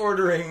fully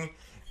ordering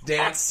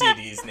dance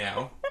CDs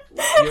now.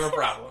 You have a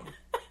problem.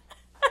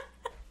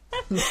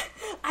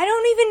 I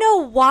don't even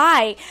know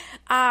why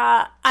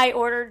I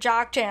ordered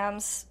Jock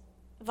Jams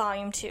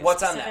Volume 2.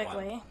 What's on that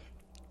specifically. one?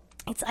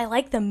 I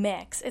like the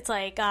mix. It's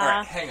like All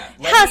right, hang on.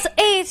 House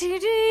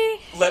ATD,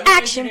 Let me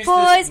Action introduce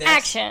Boys, this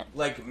next, Action.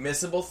 like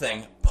missable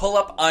thing. Pull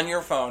up on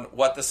your phone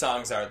what the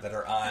songs are that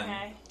are on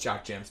Okay.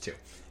 Jock Jams 2.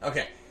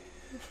 Okay.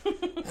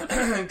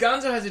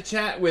 Gonzo has a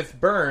chat with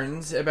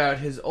Burns about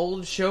his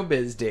old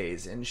showbiz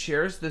days and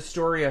shares the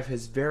story of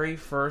his very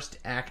first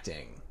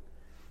acting.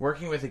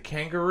 Working with a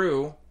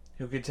kangaroo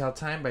who could tell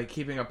time by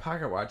keeping a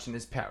pocket watch in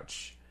his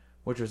pouch,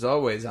 which was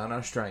always on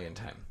Australian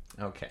time.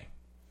 Okay.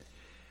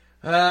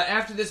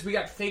 After this, we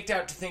got faked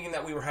out to thinking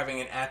that we were having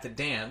an at the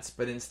dance,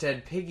 but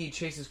instead Piggy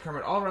chases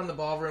Kermit all around the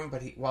ballroom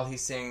while he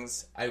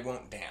sings, "I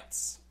Won't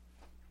Dance."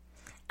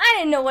 I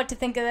didn't know what to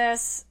think of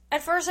this.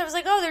 At first I was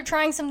like, oh, they're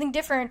trying something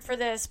different for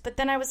this. But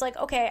then I was like,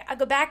 okay, I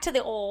go back to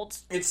the old.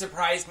 It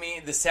surprised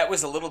me. The set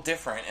was a little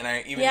different, and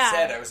I even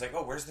said, I was like,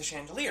 oh, where's the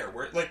chandelier?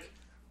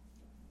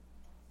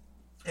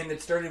 And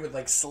it started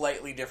with,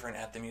 slightly different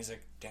at the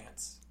music,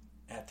 dance.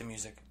 At the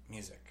music,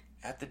 music.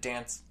 At the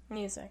dance,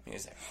 music.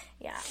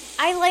 Yeah.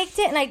 I liked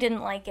it and I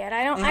didn't like it.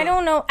 I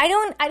don't know.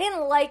 I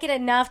didn't like it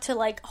enough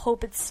to,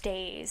 hope it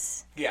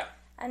stays. Yeah.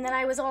 And then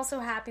I was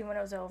also happy when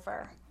it was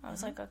over. I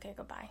was like, okay,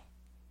 goodbye.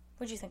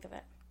 What'd you think of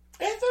it?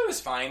 I thought it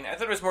was fine. I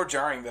thought it was more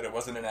jarring that it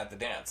wasn't an at the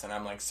dance, and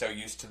I'm so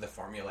used to the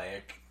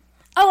formulaic.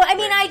 Oh, I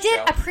mean, I range did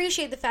show.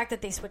 appreciate the fact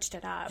that they switched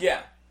it up.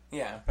 Yeah,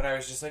 but I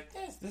was just like,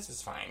 this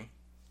is fine.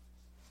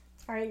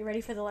 All right, you ready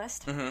for the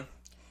list? Mm-hmm.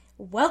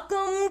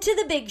 Welcome to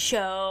the big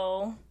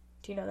show.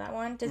 Do you know that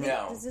one?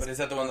 No, but is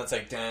that the one that's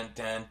like dun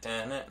dun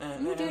dun dun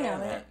dun? You do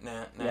know it.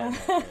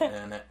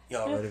 Yeah.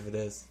 Y'all ready for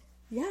this?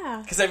 Yeah.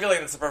 Because I feel like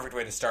that's the perfect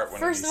way to start one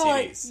First of of all,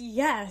 these CDs.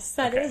 yes,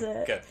 that is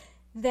it. Good.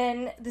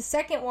 Then the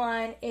second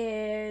one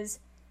is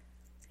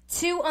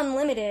Too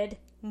Unlimited,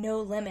 No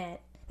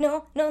Limit.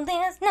 No,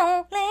 there's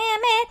no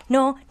limit.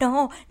 No.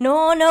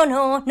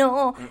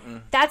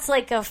 Mm-mm. That's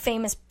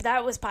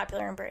that was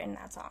popular in Britain,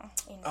 that song.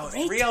 Oh,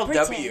 Great 3LW.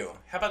 Britain.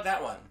 How about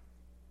that one?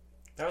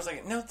 That was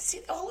no,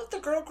 see, all of the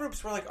girl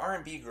groups were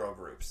R&B girl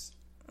groups.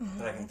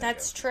 That I can think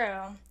That's of.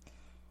 true.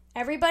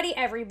 Everybody,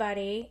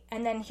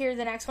 and then here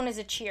the next one is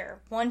a cheer.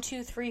 1,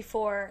 2, 3,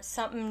 4,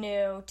 Something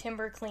New,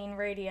 Timber Clean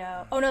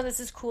Radio. Oh no, this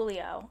is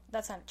Coolio.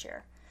 That's not a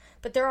cheer.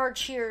 But there are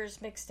cheers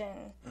mixed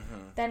in. Mm-hmm.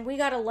 Then we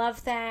got a love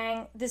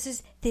thing. This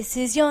is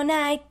your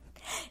night.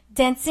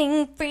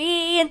 Dancing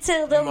free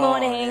until the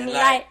morning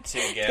light.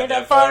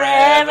 Together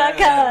forever,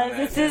 cause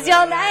this is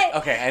your night.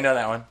 Okay, I know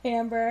that one.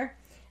 Amber.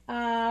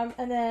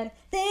 And then,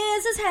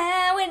 this is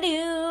how we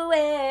do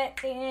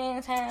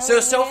it.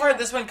 So far,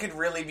 this one could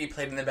really be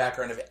played in the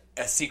background of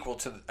a sequel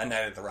to A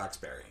Night at the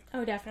Roxbury.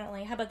 Oh,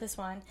 definitely. How about this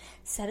one?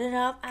 Set it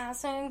up, I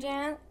sing,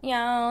 yo.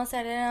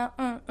 Set it up,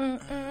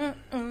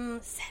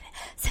 set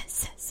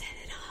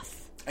it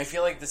off. I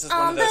feel like this is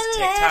one of those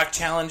TikTok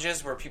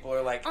challenges where people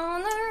are like,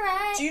 on the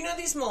right. do you know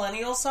these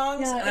millennial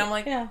songs? And I'm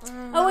like, yeah.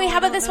 Oh, wait, how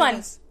about this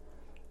one?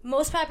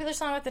 Most popular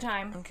song at the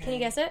time. Okay. Can you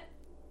guess it?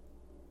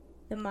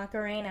 The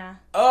Macarena.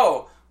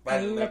 Oh.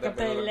 Yep.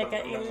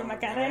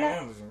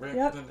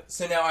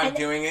 So now I'm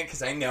doing it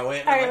because I know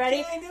it. Are you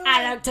ready?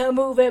 I like to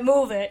move it.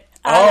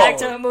 Oh. I like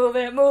to move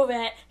it.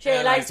 She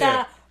I likes like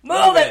to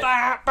move it.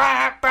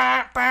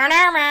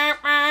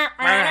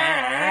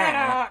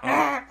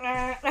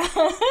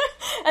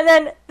 And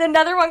then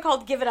another one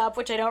called Give It Up,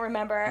 which I don't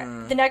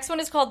remember. The next one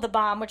is called The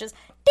Bomb, which is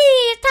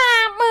These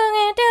time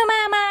moving to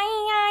my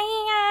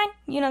mind.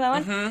 You know that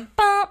one?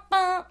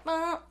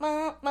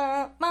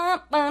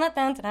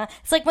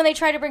 It's like when they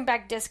try to bring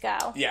back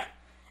disco. Yeah.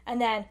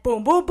 And then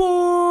boom, boom,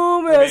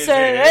 boom, and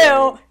say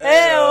hey-oh,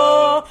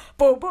 hey-oh,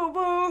 boom, boom,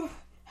 boom.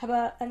 How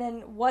about, and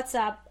then what's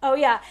up? Oh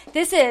yeah,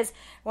 this is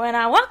When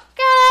I Walk in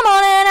the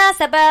Morning, I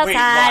Step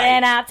Outside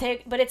and I'll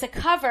take, but it's a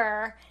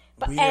cover.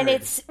 And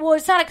it's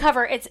not a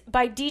cover. It's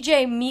by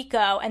DJ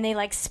Miko, and they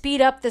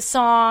speed up the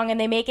song and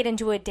they make it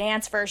into a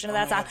dance version of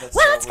that song.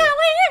 What's going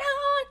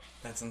on?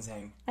 That's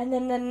insane. And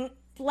then the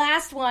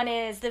last one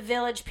is The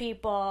Village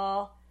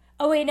People.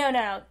 Oh wait,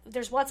 no.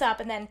 There's What's Up,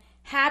 and then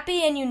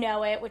Happy and You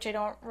Know It, which I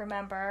don't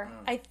remember.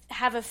 I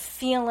have a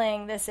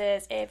feeling this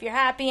is If You're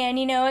Happy and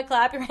You Know It,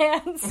 Clap Your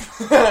Hands.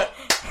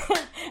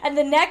 And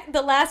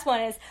the last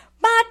one is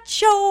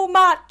Macho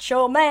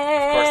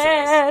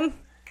Man.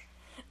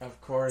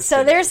 Of course.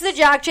 So there's the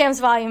Jock Jams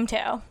Volume 2.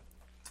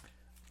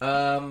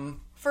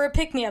 For a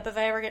pick-me-up if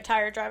I ever get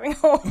tired driving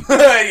home.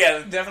 Yeah,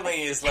 it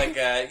definitely is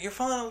you're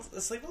falling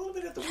asleep a little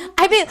bit at the wheel.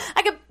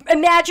 I could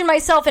imagine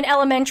myself in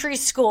elementary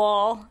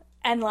school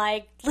and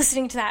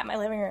listening to that in my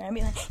living room and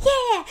be like,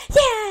 yeah,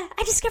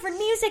 I discovered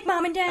music,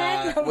 Mom and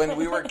Dad. When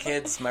we were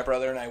kids, my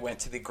brother and I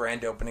went to the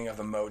grand opening of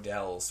a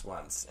Modell's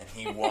once, and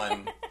he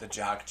won the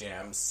Jock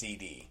Jams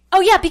CD.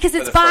 Oh yeah, because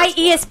it's the by first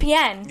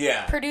ESPN.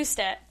 Yeah. Produced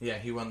it. Yeah,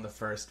 he won the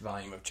first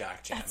volume of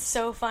Jock Jams. That's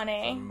so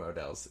funny.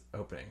 Modell's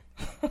opening.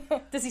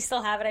 Does he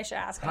still have it? I should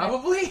ask him.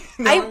 Probably.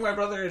 Knowing my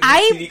brother and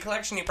his CD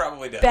collection, he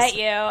probably does. Bet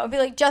you. I'd be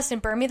like, Justin,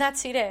 burn me that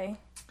CD.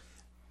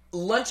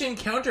 Lunch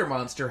Encounter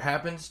Monster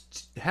happens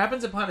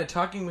upon a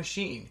talking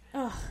machine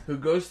who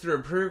goes through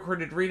a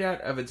pre-recorded readout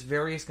of its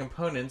various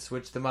components,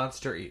 which the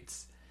monster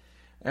eats.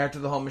 After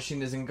the whole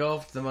machine is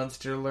engulfed, the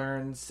monster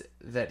learns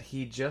that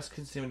he just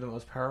consumed the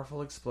most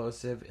powerful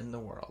explosive in the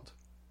world.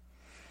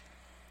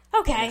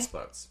 Okay. And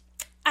explodes.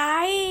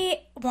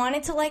 I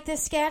wanted to like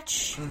this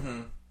sketch.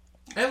 Mm-hmm.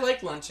 I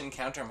like Lunch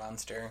Encounter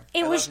Monster.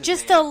 It was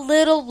just a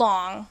little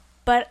long.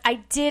 But I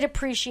did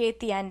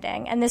appreciate the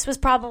ending, and this was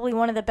probably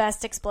one of the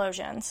best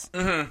explosions.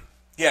 Mm-hmm.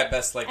 Yeah,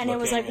 best and it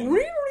was yeah,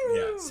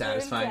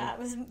 satisfying. Yeah, it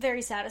was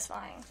very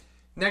satisfying.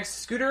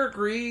 Next, Scooter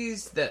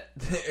agrees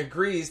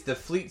the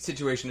Fleet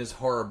situation is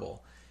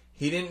horrible.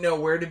 He didn't know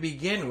where to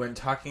begin when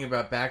talking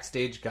about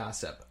backstage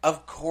gossip.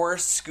 Of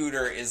course,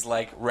 Scooter is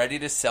like ready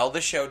to sell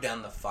the show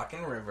down the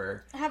fucking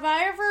river. Have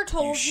I ever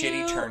told You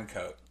shitty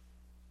turncoat.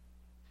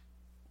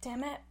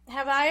 Damn it.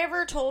 Have I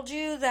ever told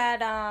you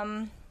that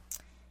I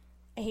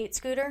hate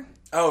Scooter?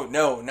 Oh,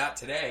 no, not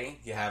today.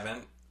 You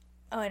haven't.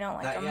 Oh, I don't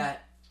like Not him.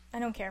 yet. I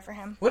don't care for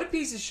him. What a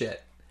piece of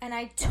shit. And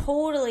I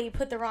totally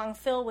put the wrong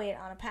fill weight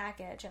on a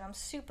package, and I'm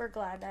super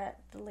glad that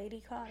the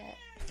lady caught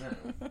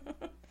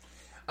it.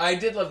 I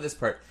did love this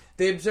part.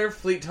 They observe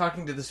Fleet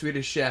talking to the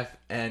Swedish chef,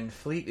 and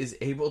Fleet is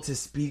able to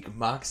speak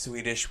mock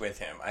Swedish with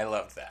him. I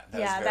loved that.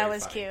 That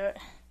was cute.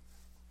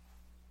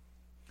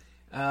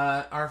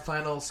 Our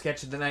final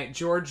sketch of the night.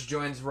 George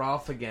joins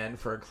Rolf again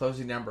for a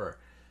closing number.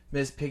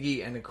 Miss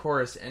Piggy and a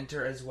chorus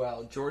enter as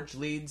well. George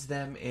leads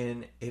them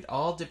in It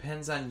All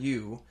Depends on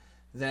You,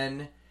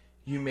 then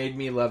You Made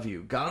Me Love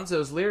You.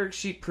 Gonzo's lyric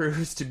sheet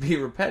proves to be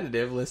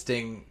repetitive,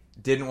 listing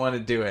Didn't Want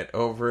to Do It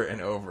over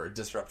and over,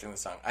 disrupting the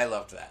song. I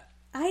loved that.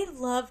 I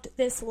loved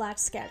this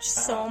last sketch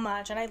so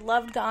much, and I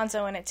loved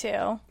Gonzo in it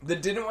too. The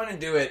Didn't Want to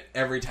Do It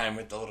every time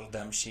with the little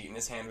dumb sheet in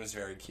his hand was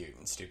very cute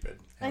and stupid.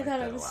 I thought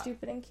it was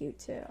stupid and cute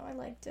too. I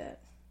liked it.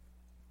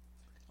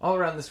 All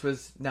around, this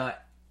was not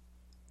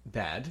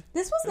bad.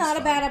 This was not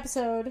a bad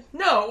episode.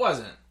 No, it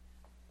wasn't.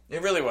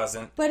 It really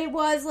wasn't. But it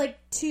was like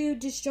two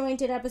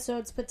disjointed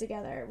episodes put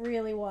together. It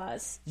really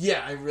was.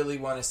 Yeah, I really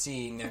want to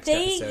see next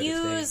They episode.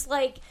 use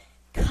like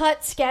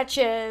cut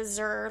sketches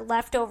or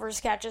leftover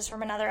sketches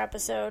from another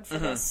episode for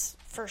this,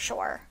 for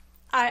sure.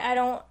 I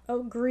don't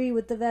agree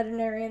with the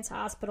veterinarian's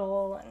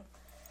hospital,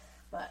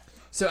 but...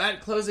 So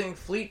at closing,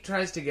 Fleet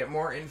tries to get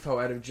more info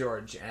out of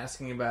George,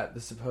 asking about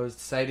the supposed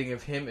sighting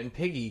of him and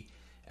Piggy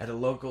at a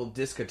local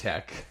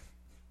discotheque.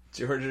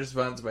 George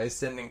responds by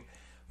sending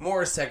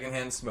more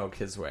secondhand smoke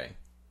his way.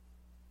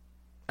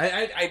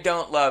 I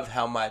don't love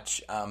how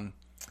much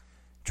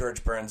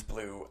George Burns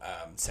blew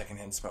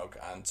secondhand smoke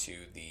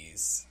onto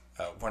these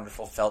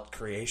wonderful felt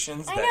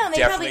creations I that know, they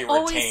definitely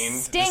probably retained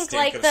always stink the stink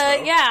like of the...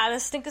 smoke. Yeah, the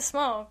stink of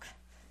smoke.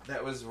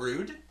 That was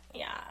rude.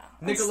 Yeah.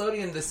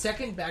 Nickelodeon, the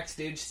second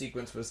backstage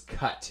sequence was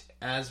cut,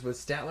 as was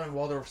Statler and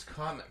Waldorf's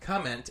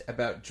comment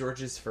about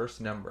George's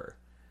first number.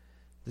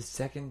 The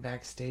second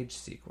backstage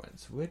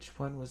sequence. Which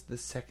one was the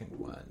second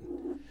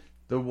one?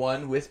 The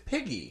one with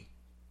Piggy.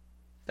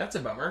 That's a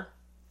bummer.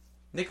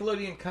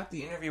 Nickelodeon cut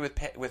the interview with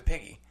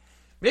Piggy.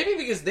 Maybe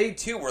because they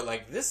too were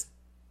like, this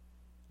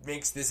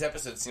makes this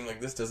episode seem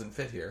like this doesn't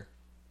fit here.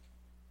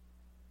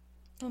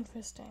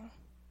 Interesting.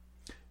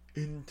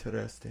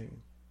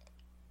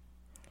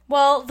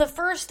 Well, the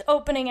first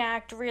opening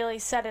act really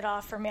set it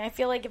off for me. I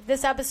feel like if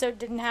this episode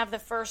didn't have the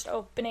first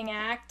opening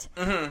act,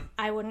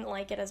 I wouldn't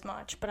like it as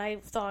much. But I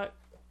thought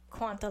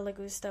Quanta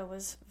Lagusta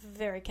was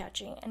very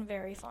catchy and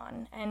very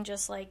fun, and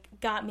just like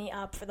got me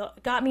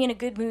in a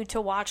good mood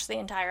to watch the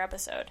entire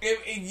episode.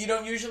 You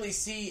don't usually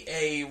see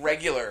a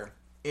regular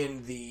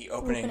in the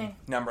opening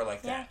number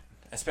like that.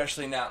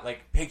 Especially not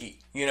like Piggy,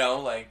 you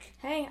know, like...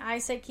 Hey, I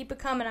said keep it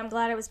coming. I'm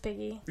glad it was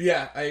Piggy.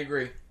 Yeah, I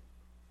agree.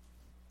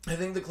 I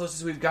think the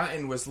closest we've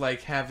gotten was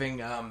like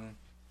having, I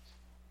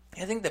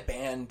think the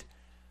band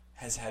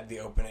has had the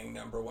opening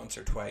number once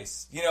or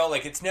twice. You know,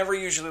 like it's never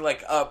usually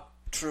like a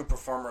true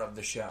performer of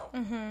the show.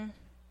 Mm-hmm.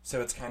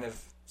 So it's kind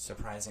of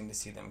surprising to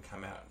see them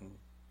come out and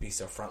be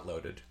so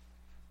front-loaded.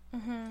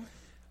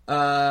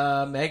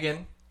 Mm-hmm.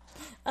 Megan.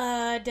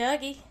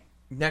 Dougie.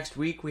 Next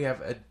week we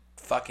have a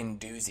fucking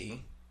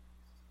doozy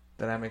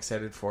that I'm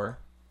excited for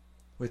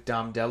with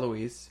Dom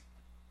DeLuise.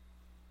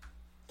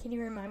 Can you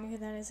remind me who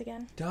that is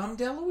again? Dom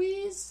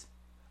DeLuise?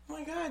 Oh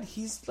my god,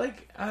 he's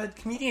like a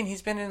comedian.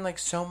 He's been in like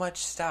so much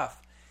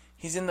stuff.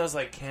 He's in those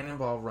like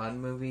Cannonball Run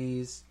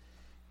movies.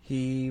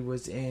 He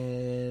was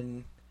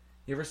in...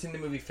 You ever seen the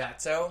movie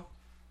Fatso?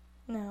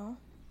 No.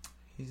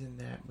 He's in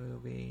that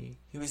movie.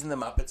 He was in the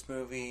Muppets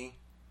movie.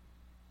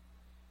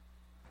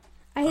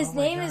 His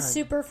name is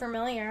super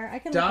familiar. I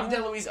can Dom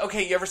DeLuise.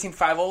 Okay, you ever seen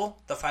Fievel?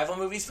 The Fievel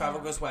movies?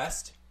 Fievel Goes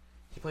West?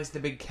 He plays the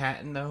big cat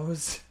in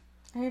those.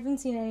 I haven't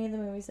seen any of the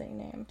movies that you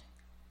named.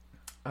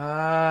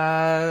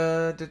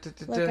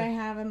 Look, I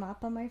have him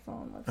up on my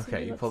phone. Let's see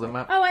okay, you pulled him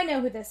up? Oh, I know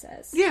who this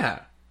is. Yeah.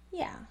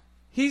 Yeah.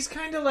 He's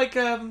kind of like,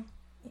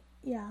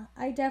 Yeah,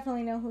 I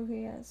definitely know who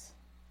he is.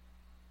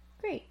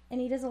 Great. And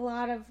he does a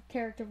lot of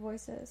character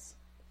voices.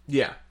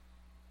 Yeah.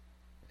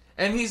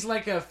 And he's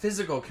like a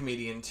physical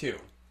comedian, too.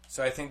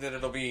 So I think that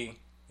it'll be...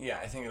 Yeah,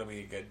 I think it'll be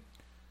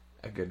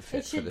a good fit for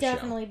the show. It should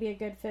definitely be a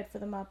good fit for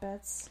the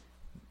Muppets.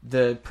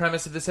 The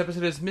premise of this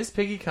episode is Miss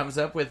Piggy comes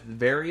up with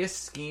various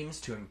schemes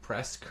to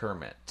impress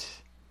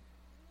Kermit.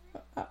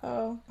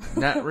 Uh-oh.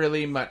 Not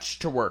really much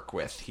to work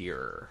with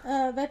here.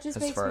 That just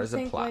as makes far me as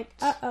think a plot. like,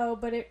 uh-oh,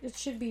 but it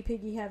should be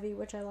Piggy heavy,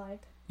 which I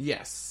like.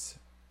 Yes.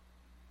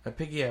 A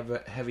Piggy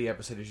heavy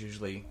episode is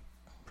usually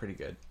pretty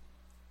good.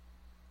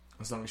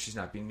 As long as she's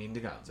not being mean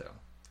to Gonzo.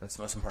 That's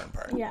the most important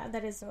part. Yeah,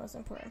 that is the most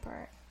important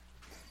part.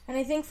 And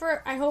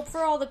I hope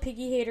for all the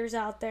Piggy haters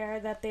out there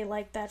that they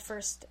like that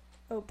first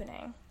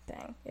opening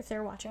thing, if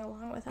they're watching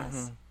along with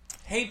us.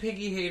 Hey,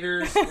 Piggy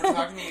haters, we're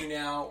talking to you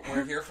now.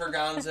 We're here for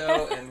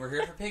Gonzo, and we're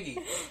here for Piggy.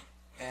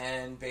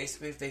 And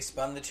basically, if they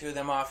spun the two of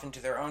them off into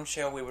their own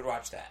show, we would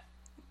watch that.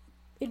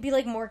 It'd be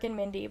like Mork and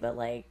Mindy, but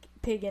like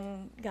Pig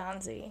and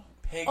Gonzi.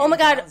 Pig Oh my and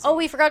god. Gonzo. Oh,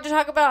 we forgot to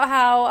talk about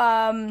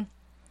how,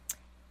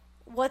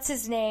 what's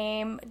his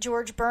name?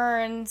 George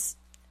Burns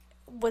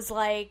was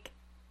like,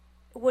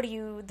 what are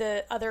you,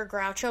 the other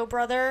Groucho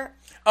brother?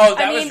 Oh,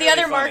 that I mean, was the really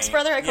other funny. Marx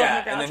brother. I call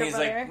him the and Groucho then he's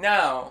brother. like,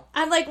 no.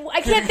 I'm like,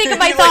 I can't think of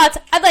my He, thoughts.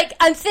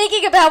 I'm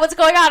thinking about what's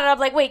going on, and I'm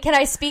like, wait, can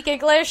I speak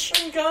English?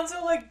 And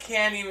Gonzo, like,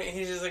 can't even...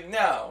 He's just like,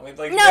 no.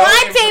 Like, No,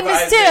 I'm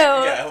famous improvising. too.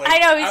 Yeah, like, I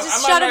know, he's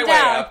just shut I'm him on my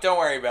way down. up. Don't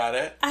worry about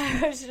it.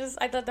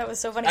 I thought that was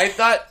so funny. I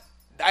thought...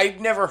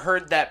 I'd never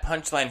heard that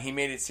punchline. He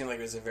made it seem like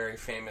it was a very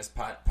famous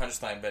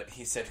punchline, but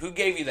he said, who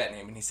gave you that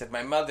name? And he said,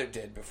 my mother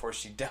did before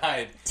she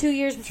died. 2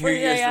 years 2 before.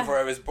 years yeah. before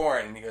I was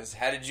born. And he goes,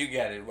 how did you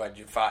get it? What,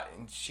 you fought?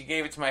 And she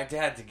gave it to my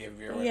dad to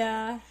give you.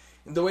 Yeah.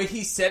 The way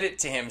he said it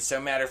to him so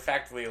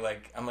matter-of-factly,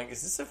 like, I'm like,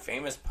 is this a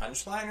famous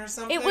punchline or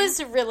something? It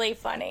was really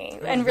funny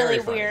was and very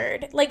really funny.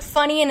 weird. Like,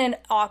 funny in an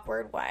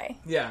awkward way.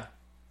 Yeah.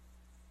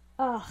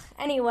 Ugh.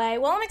 Anyway,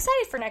 well, I'm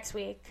excited for next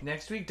week.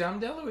 Next week, Dom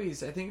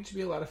DeLuise. I think it should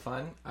be a lot of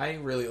fun. I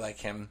really like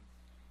him.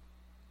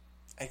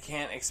 I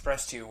can't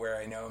express to you where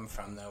I know him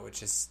from, though,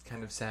 which is...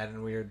 Kind of sad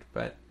and weird,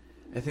 but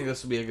I think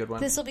this will be a good one.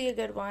 This will be a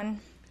good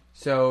one.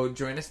 So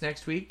join us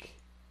next week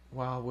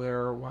while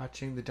we're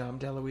watching the Dom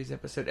DeLuise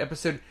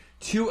episode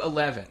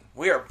 211.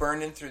 We are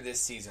burning through this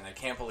season. I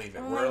can't believe it.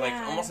 Oh We're, my like,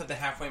 God. almost at the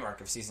halfway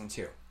mark of season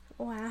 2.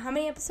 Wow, how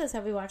many episodes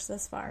have we watched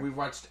thus far? We've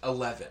watched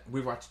 11.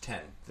 We've watched 10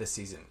 this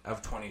season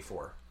of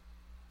 24.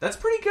 That's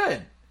pretty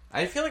good.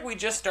 I feel like we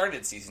just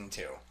started season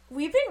 2.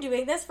 We've been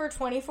doing this for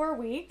 24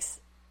 weeks.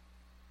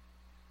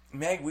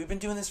 Meg, we've been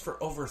doing this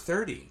for over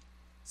 30.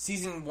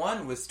 Season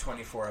 1 was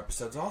 24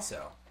 episodes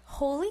also.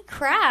 Holy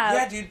crap.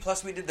 Yeah, dude,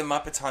 plus we did the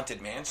Muppets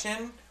Haunted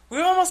Mansion.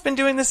 We've almost been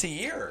doing this a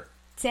year.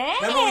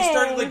 Dang. Remember we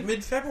started like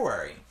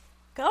mid-February.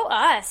 Go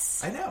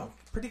us. I know.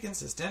 Pretty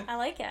consistent. I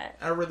like it.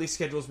 Our release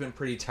schedule's been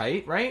pretty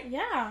tight, right?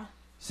 Yeah.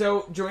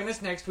 So join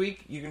us next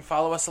week. You can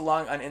follow us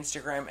along on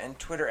Instagram and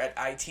Twitter at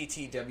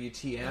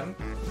ITTWTM.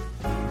 And,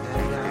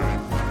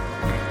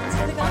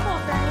 To the gumbo